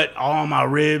 you know what, all my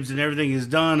ribs and everything is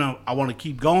done. I want to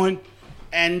keep going.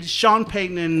 And Sean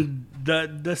Payton and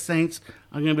the Saints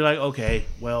are going to be like, okay,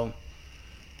 and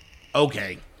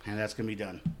that's going to be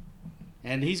done.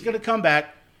 And he's going to come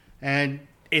back, and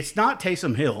it's not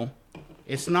Taysom Hill,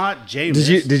 it's not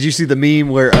Jameis. Did you see the meme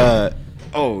where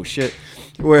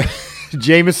where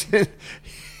Jameson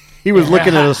he was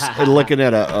looking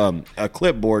at a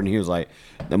clipboard and he was like,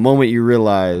 the moment you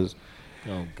realize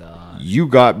Oh God. you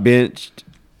got benched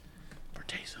for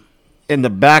Taysom. and the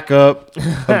backup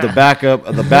of the backup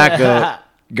of the backup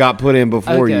got put in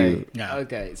before you. Yeah.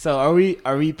 Okay. So are we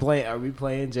playing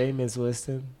Jameis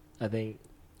Winston? I think.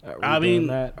 Are we doing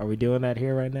that? Are we doing that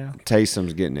here right now?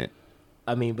 Taysom's getting it.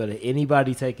 I mean, but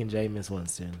anybody taking Jameis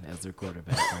Winston as their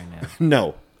quarterback right now?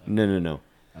 No.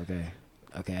 Okay.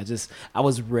 I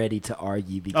was ready to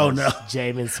argue because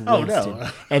Jameis Winston. Oh, no.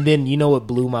 And then you know what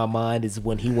blew my mind is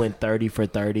when he went 30 for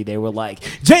 30. They were like,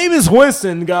 Jameis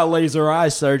Winston got laser eye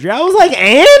surgery. I was like,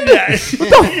 and what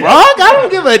the fuck? I don't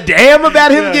give a damn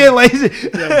about him getting laser.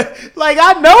 Like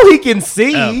I know he can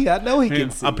see. I know he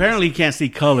can see. Apparently, he can't see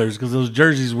colors because those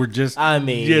jerseys were just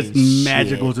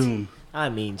magical to him. I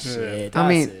mean, shit. I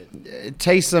mean,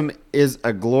 Taysom is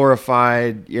a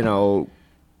glorified,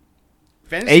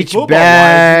 Fantasy H football-wise,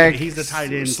 back, he's the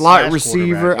tight end slot /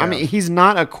 receiver. quarterback, I mean, he's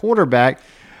not a quarterback,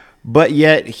 but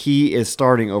yet he is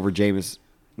starting over Jameis.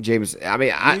 I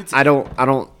mean, I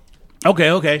don't.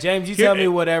 Okay. James, you tell me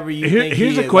whatever you think.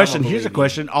 Here's he a is, question. I'm gonna Here's a believe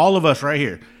question. All of us right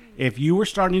here. If you were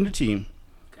starting a team,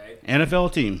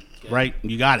 NFL team, right?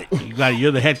 You got it.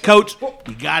 You're the head coach.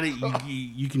 You got it.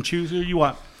 You can choose who you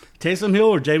want. Taysom Hill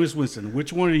or Jameis Winston?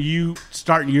 Which one are you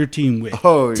starting your team with?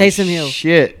 Oh, Taysom Hill.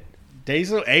 Shit.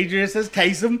 Taysom. Adrienne says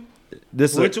Taysom.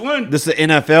 Which one? This is an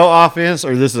NFL offense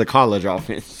or this is a college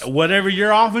offense? Whatever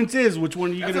your offense is, which one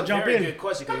are you That's going to jump very in? good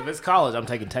question because if it's college, I'm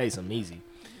taking Taysom easy.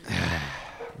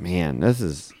 Man, this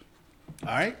is.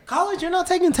 All right. College, you're not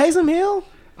taking Taysom Hill?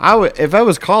 If I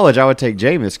was college, I would take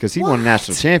Jameis because he won a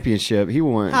national championship. He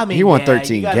won. He won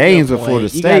 13 games with Florida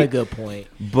State. You got a good point.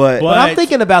 But I'm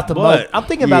thinking about the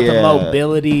Yeah.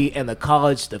 mobility and the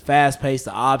college, the fast pace,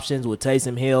 the options with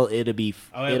Taysom Hill. It'll be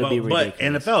ridiculous. But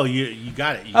NFL, you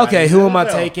got it. Okay, who am I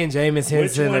NFL. taking? Jameis Which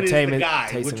Winston one or is the Taysom guy?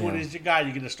 Hill? Which one is your guy you're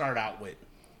going to start out with?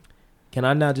 Can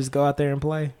I not just go out there and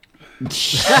play?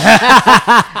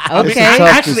 Okay.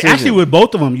 Actually, with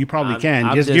both of them, you probably can.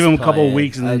 I'm just give them a couple of playing.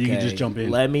 weeks, and then you Okay. can just jump in.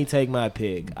 Let me take my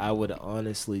pick. I would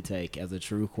honestly take as a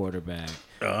true quarterback.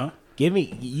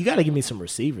 You got to give me some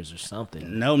receivers or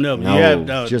something. No.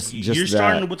 Just you're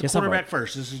starting with the quarterback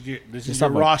first. This is your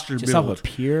roster build. Just off of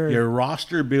pure Your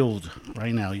roster build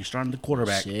right now. You're starting the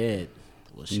quarterback. shit.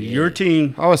 Well, shit. Your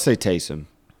team. I would say Taysom.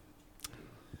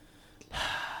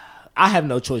 I have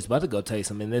no choice but to go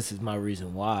Taysom, and this is my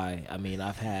reason why. I mean,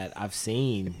 I've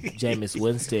seen Jameis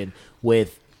Winston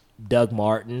with Doug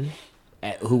Martin,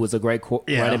 who was a great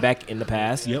running back in the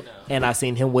past. Yep. And I've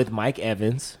seen him with Mike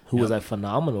Evans, who was a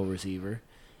phenomenal receiver,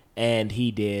 and he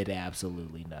did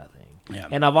absolutely nothing. Yeah.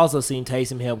 And I've also seen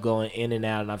Taysom Hill going in and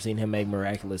out, and I've seen him make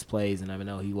miraculous plays, and I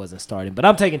know he wasn't starting. But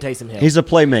I'm taking Taysom Hill. He's a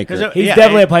playmaker. He's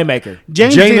definitely a playmaker.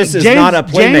 Jameis is not a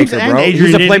playmaker, bro.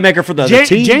 He's a playmaker for the other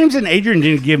team. James and Adrienne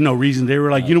didn't give no reason. They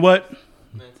were like, you know what?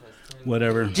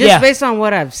 Whatever. Just based on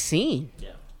what I've seen.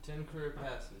 10 career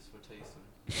passes for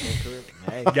Taysom.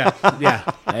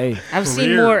 Yeah. Hey, I've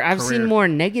seen more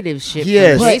negative shit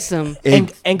Yes. from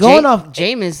Taysom and going off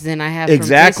Jameis than I have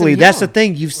Exactly. from Taysom That's the Hill.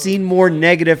 thing. You've seen more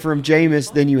negative from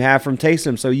Jameis than you have from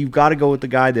Taysom. So you've got to go with the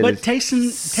guy that But is.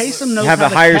 Taysom knows have how a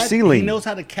to higher catch, ceiling. He knows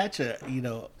how to catch a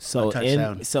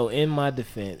touchdown. in my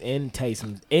defense, in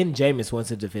Jameis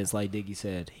Winston's defense, like Diggy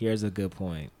said, here's a good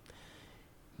point.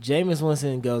 Jameis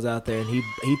Winston goes out there and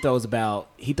he throws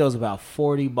about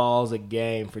 40 balls a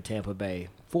game for Tampa Bay.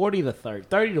 30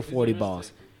 to 40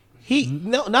 balls.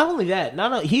 Not only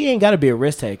that, he ain't got to be a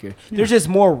risk taker. There's just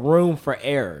more room for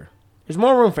error.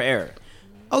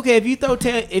 Okay, if you throw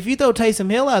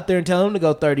Taysom Hill out there and tell him to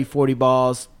go 30, 40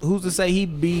 balls, who's to say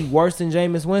he'd be worse than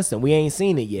Jameis Winston? We ain't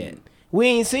seen it yet.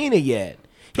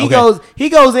 He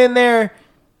goes in there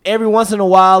every once in a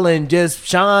while and just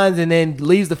shines and then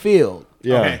leaves the field.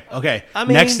 Yeah. Okay. I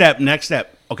mean- next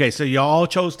step. Okay, so y'all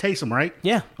chose Taysom, right?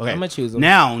 Yeah, Okay. I'm gonna choose him.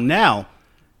 Now,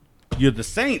 you're the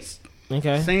Saints.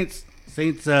 Okay. Saints,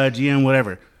 GM,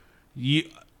 whatever. You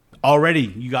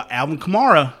got Alvin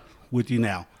Kamara with you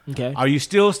now. Okay. Are you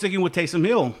still sticking with Taysom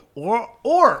Hill,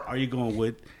 or are you going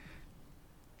with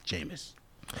Jameis?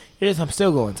 I'm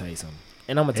still going Taysom,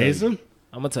 and I'm gonna tell you. Taysom?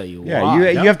 I'm gonna tell you Yeah, why.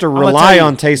 you have to I'm gonna rely tell you,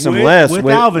 on Taysom with- less with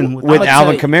with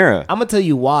Alvin Kamara. I'm gonna tell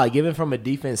you why. Given from a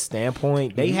defense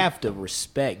standpoint, they have to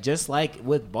respect, just like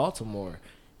with Baltimore.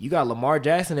 You got Lamar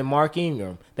Jackson and Mark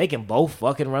Ingram. They can both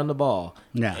fucking run the ball.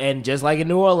 Yeah. And just like in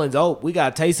New Orleans, we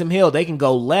got Taysom Hill. They can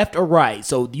go left or right.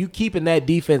 So you keeping that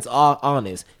defense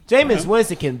honest. Jameis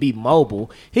Winston can be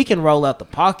mobile. He can roll out the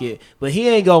pocket, but he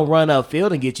ain't going to run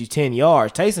upfield and get you 10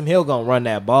 yards. Taysom Hill going to run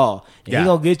that ball, and he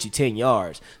going to get you 10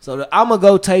 yards. So I'm going to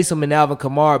go Taysom and Alvin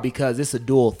Kamara because it's a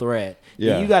dual threat.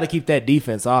 Yeah. You got to keep that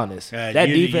defense honest. That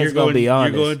defense is going to be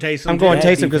honest. You're going Taysom. I'm going That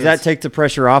Taysom because that defense. takes the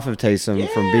pressure off of Taysom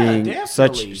from Yeah, being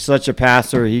definitely. such a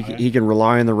passer. He can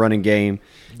rely on the running game.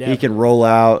 Definitely. He can roll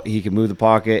out. He can move the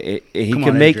pocket. He Come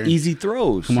can on, make Adrian. easy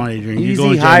throws. Come on, Adrian. You're Easy,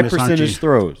 going high Jameis, aren't percentage you?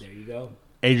 throws. There you go.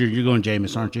 Adrian, you're going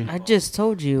Jameis, aren't you? I just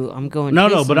told you I'm going. No,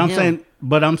 Taysom but I'm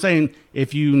Hill. saying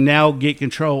if you now get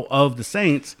control of the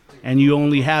Saints and you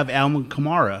only have Alvin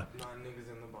Kamara,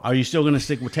 are you still going to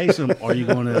stick with Taysom, or are you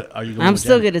going to? I'm with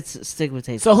still Jameis? going to stick with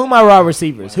Taysom. So who my wide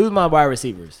receivers? Who's my wide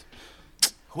receivers?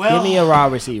 Well, Give me a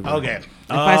wide receiver. Okay. If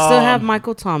I still have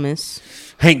Michael Thomas,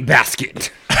 Hank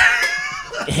Basket.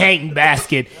 Hank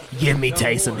Basket, give me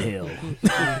Taysom Hill.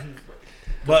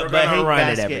 but Hank run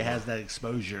it Basket every- has that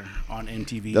exposure on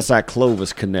MTV. That's that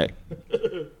Clovis Connect.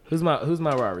 Who's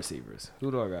my wide receivers? Who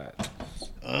do I got?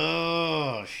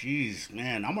 Oh, jeez,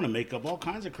 man! I'm gonna make up all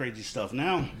kinds of crazy stuff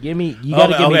now. Give me. You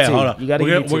gotta give me two. Hold on. You gotta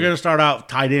give me two. We're gonna start out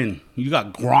tight end. You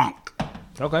got Gronk.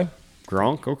 Okay.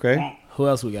 Gronk, okay. Who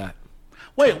else we got?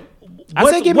 Wait, I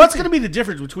said give me what's two. going to be the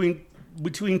difference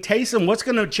between Taysom? What's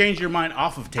going to change your mind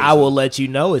off of Taysom? I will let you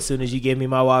know as soon as you give me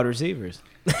my wide receivers.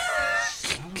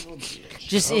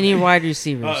 just any wide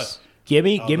receivers. Give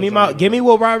me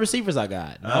what wide receivers I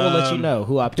got. And I will let you know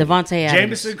who I pick. Devontae Adams.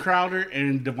 Jamison Crowder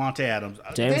and Devontae Adams.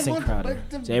 Jamison Crowder.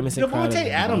 Jamison Crowder. Devontae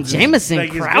Adams. is- Jamison like,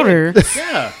 is good. Crowder.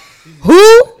 Yeah.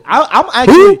 Who?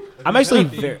 I'm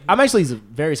actually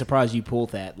very surprised you pulled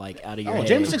that out of your head.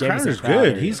 Jamison Crowder's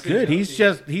good. He's good.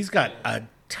 He's got a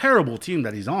terrible team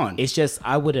that he's on. It's just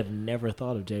I would have never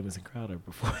thought of Jamison Crowder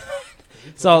before.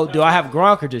 So do I have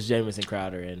Gronk or just Jamison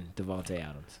Crowder and Devontae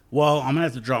Adams? Well, I'm gonna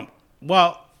have to jump.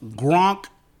 Well, Gronk,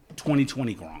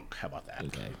 2020 Gronk. How about that?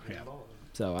 Okay. Yeah.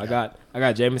 So I got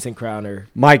Jamison Crowder.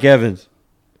 Mike Evans.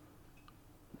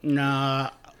 Nah,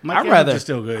 I'd rather is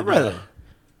still good. I'd rather.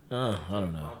 I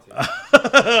don't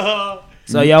know.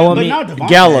 So y'all want But me? not Devontae.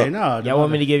 Gallup. No, Y'all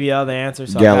want me to give you all the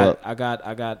answers? So Gallup. I got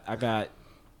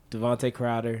Devontae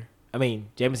Crowder.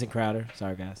 Jamison Crowder.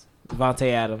 Sorry, guys.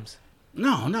 Devontae Adams.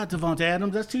 No, not Devontae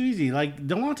Adams. That's too easy. Like,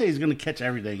 Devontae is going to catch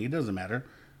everything. It doesn't matter.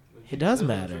 It does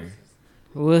matter.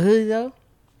 Will he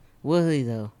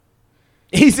though?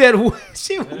 He said, You're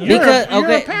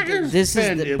a Packers this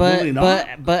fan, is will he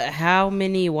not? but how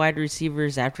many wide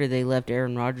receivers after they left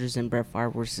Aaron Rodgers and Brett Favre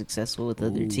were successful with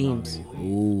other teams?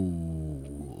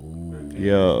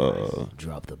 Yeah.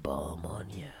 Drop the bomb on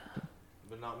you.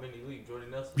 But not many leave. Jordy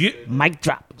Nelson. Mic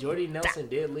drop. Jordy Nelson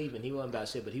did leave, and he wasn't about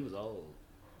shit, but he was old.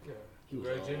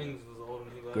 Greg Jennings was old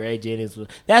when he left. Greg Jennings was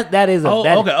that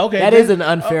is an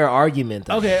unfair argument.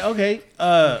 Though. Okay.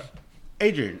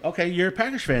 Adrian, okay, you're a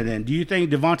Packers fan then. Do you think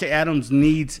Devontae Adams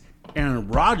needs Aaron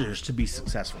Rodgers to be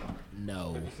successful?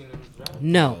 No.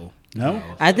 No?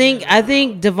 I think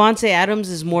Devontae Adams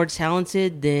is more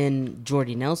talented than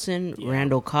Jordy Nelson,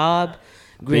 Randall Cobb,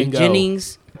 Greg Bingo.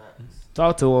 Jennings,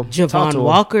 Talk to him. Javon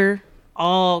Walker,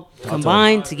 all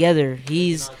combined together.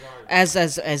 He's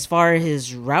as far as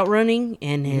his route running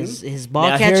and his ball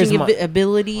Now, catching here's my-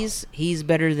 abilities, he's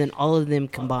better than all of them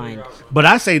combined. But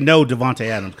I say no Devontae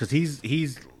Adams because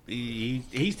he's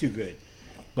too good.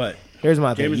 But Here's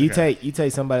my thing. Jamison Crowder. You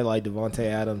take somebody like Devontae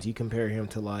Adams, you compare him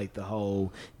to like the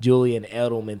whole Julian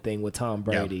Edelman thing with Tom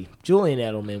Brady. Yeah. Julian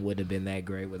Edelman wouldn't have been that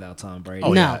great without Tom Brady.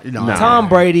 Oh, No. yeah. No. Tom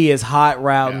Brady is hot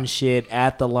routing shit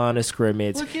at the line of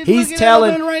scrimmage. Look at He's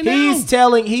Edelman right now.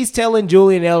 he's telling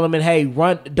Julian Edelman, hey,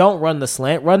 don't run the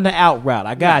slant, run the out route.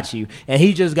 I got you. And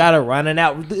he just got to run it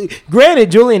out.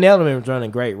 Granted, Julian Edelman was running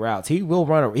great routes. He will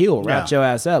route your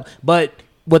ass up. But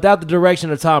without the direction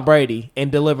of Tom Brady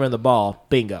and delivering the ball,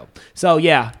 bingo. So,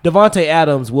 yeah, Devontae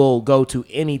Adams will go to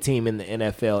any team in the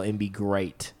NFL and be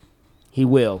great. He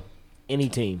will. Any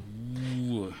team.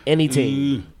 Any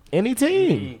team. Any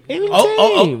team. Any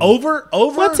team. Over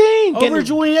What team? Over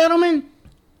Julian Edelman?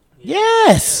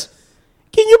 Yes.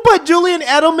 Can you put Julian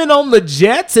Edelman on the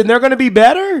Jets and they're going to be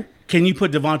better? Can you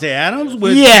put Devontae Adams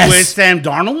with Sam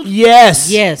Darnold? Yes.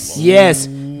 Yes. Yes.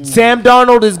 Sam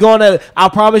Darnold is going to, I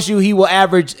promise you, he will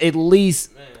average at least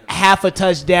half a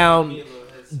touchdown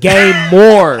game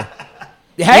more.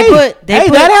 That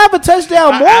half a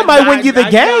touchdown more might win you the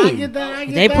game.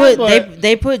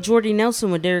 They put Jordy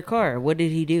Nelson with Derek Carr. What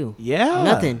did he do? Yeah.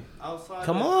 Nothing.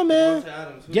 Come on, man.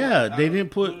 Yeah, they didn't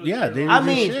put. Yeah, they didn't I do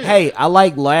mean, shit. hey, I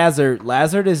like Lazard.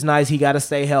 Lazard is nice. He got to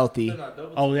stay healthy.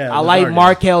 Oh yeah, I like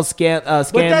Markel Scanley.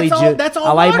 that's all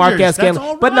I like Markel Rodgers. Scanley. That's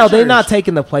all But no, they're Rodgers. not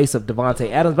taking the place of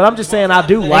Devontae Adams. But I'm just saying, I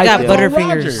do like got them.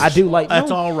 Butterfingers. I do like. That's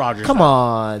no. all Rodgers. Come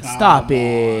on, stop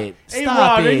it. Hey, Stop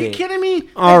Rod, it. are you kidding me?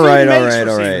 All That dude right, makes all right,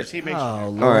 all receivers. right. He makes Oh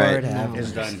receivers. Lord, right. have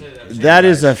It's mercy. done. That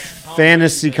is a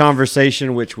fantasy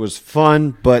conversation, which was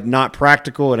fun, but not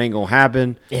practical. It ain't going to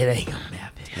happen. It ain't gonna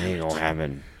happen. It ain't going to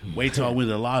happen. Wait till I win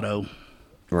the lotto.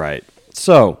 Right.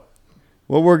 So,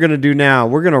 what we're going to do now,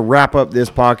 we're going to wrap up this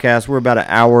podcast. We're about an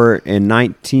hour and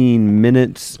 19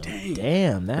 minutes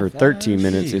Damn, that or 13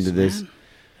 minutes Jeez, into this.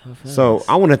 man. So,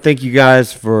 I want to thank you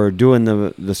guys for doing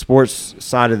the sports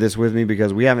side of this with me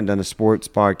because we haven't done a sports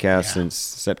podcast since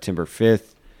September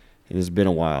 5th. It has been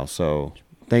a while. So,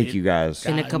 thank you guys.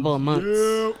 In a couple of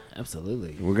months.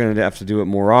 Absolutely. We're going to have to do it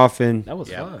more often. That was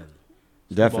Yeah. fun.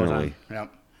 Definitely. Yeah.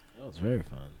 That was very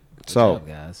fun. Good So, job,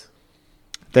 guys.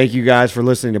 thank you guys for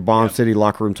listening to Bomb City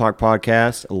Locker Room Talk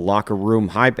Podcast, Locker Room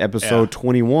Hype, episode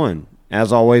 21.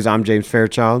 As always, I'm James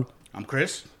Fairchild. I'm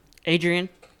Chris. Adrian.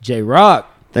 J Rock.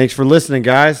 Thanks for listening,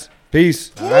 guys.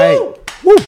 Peace. All right.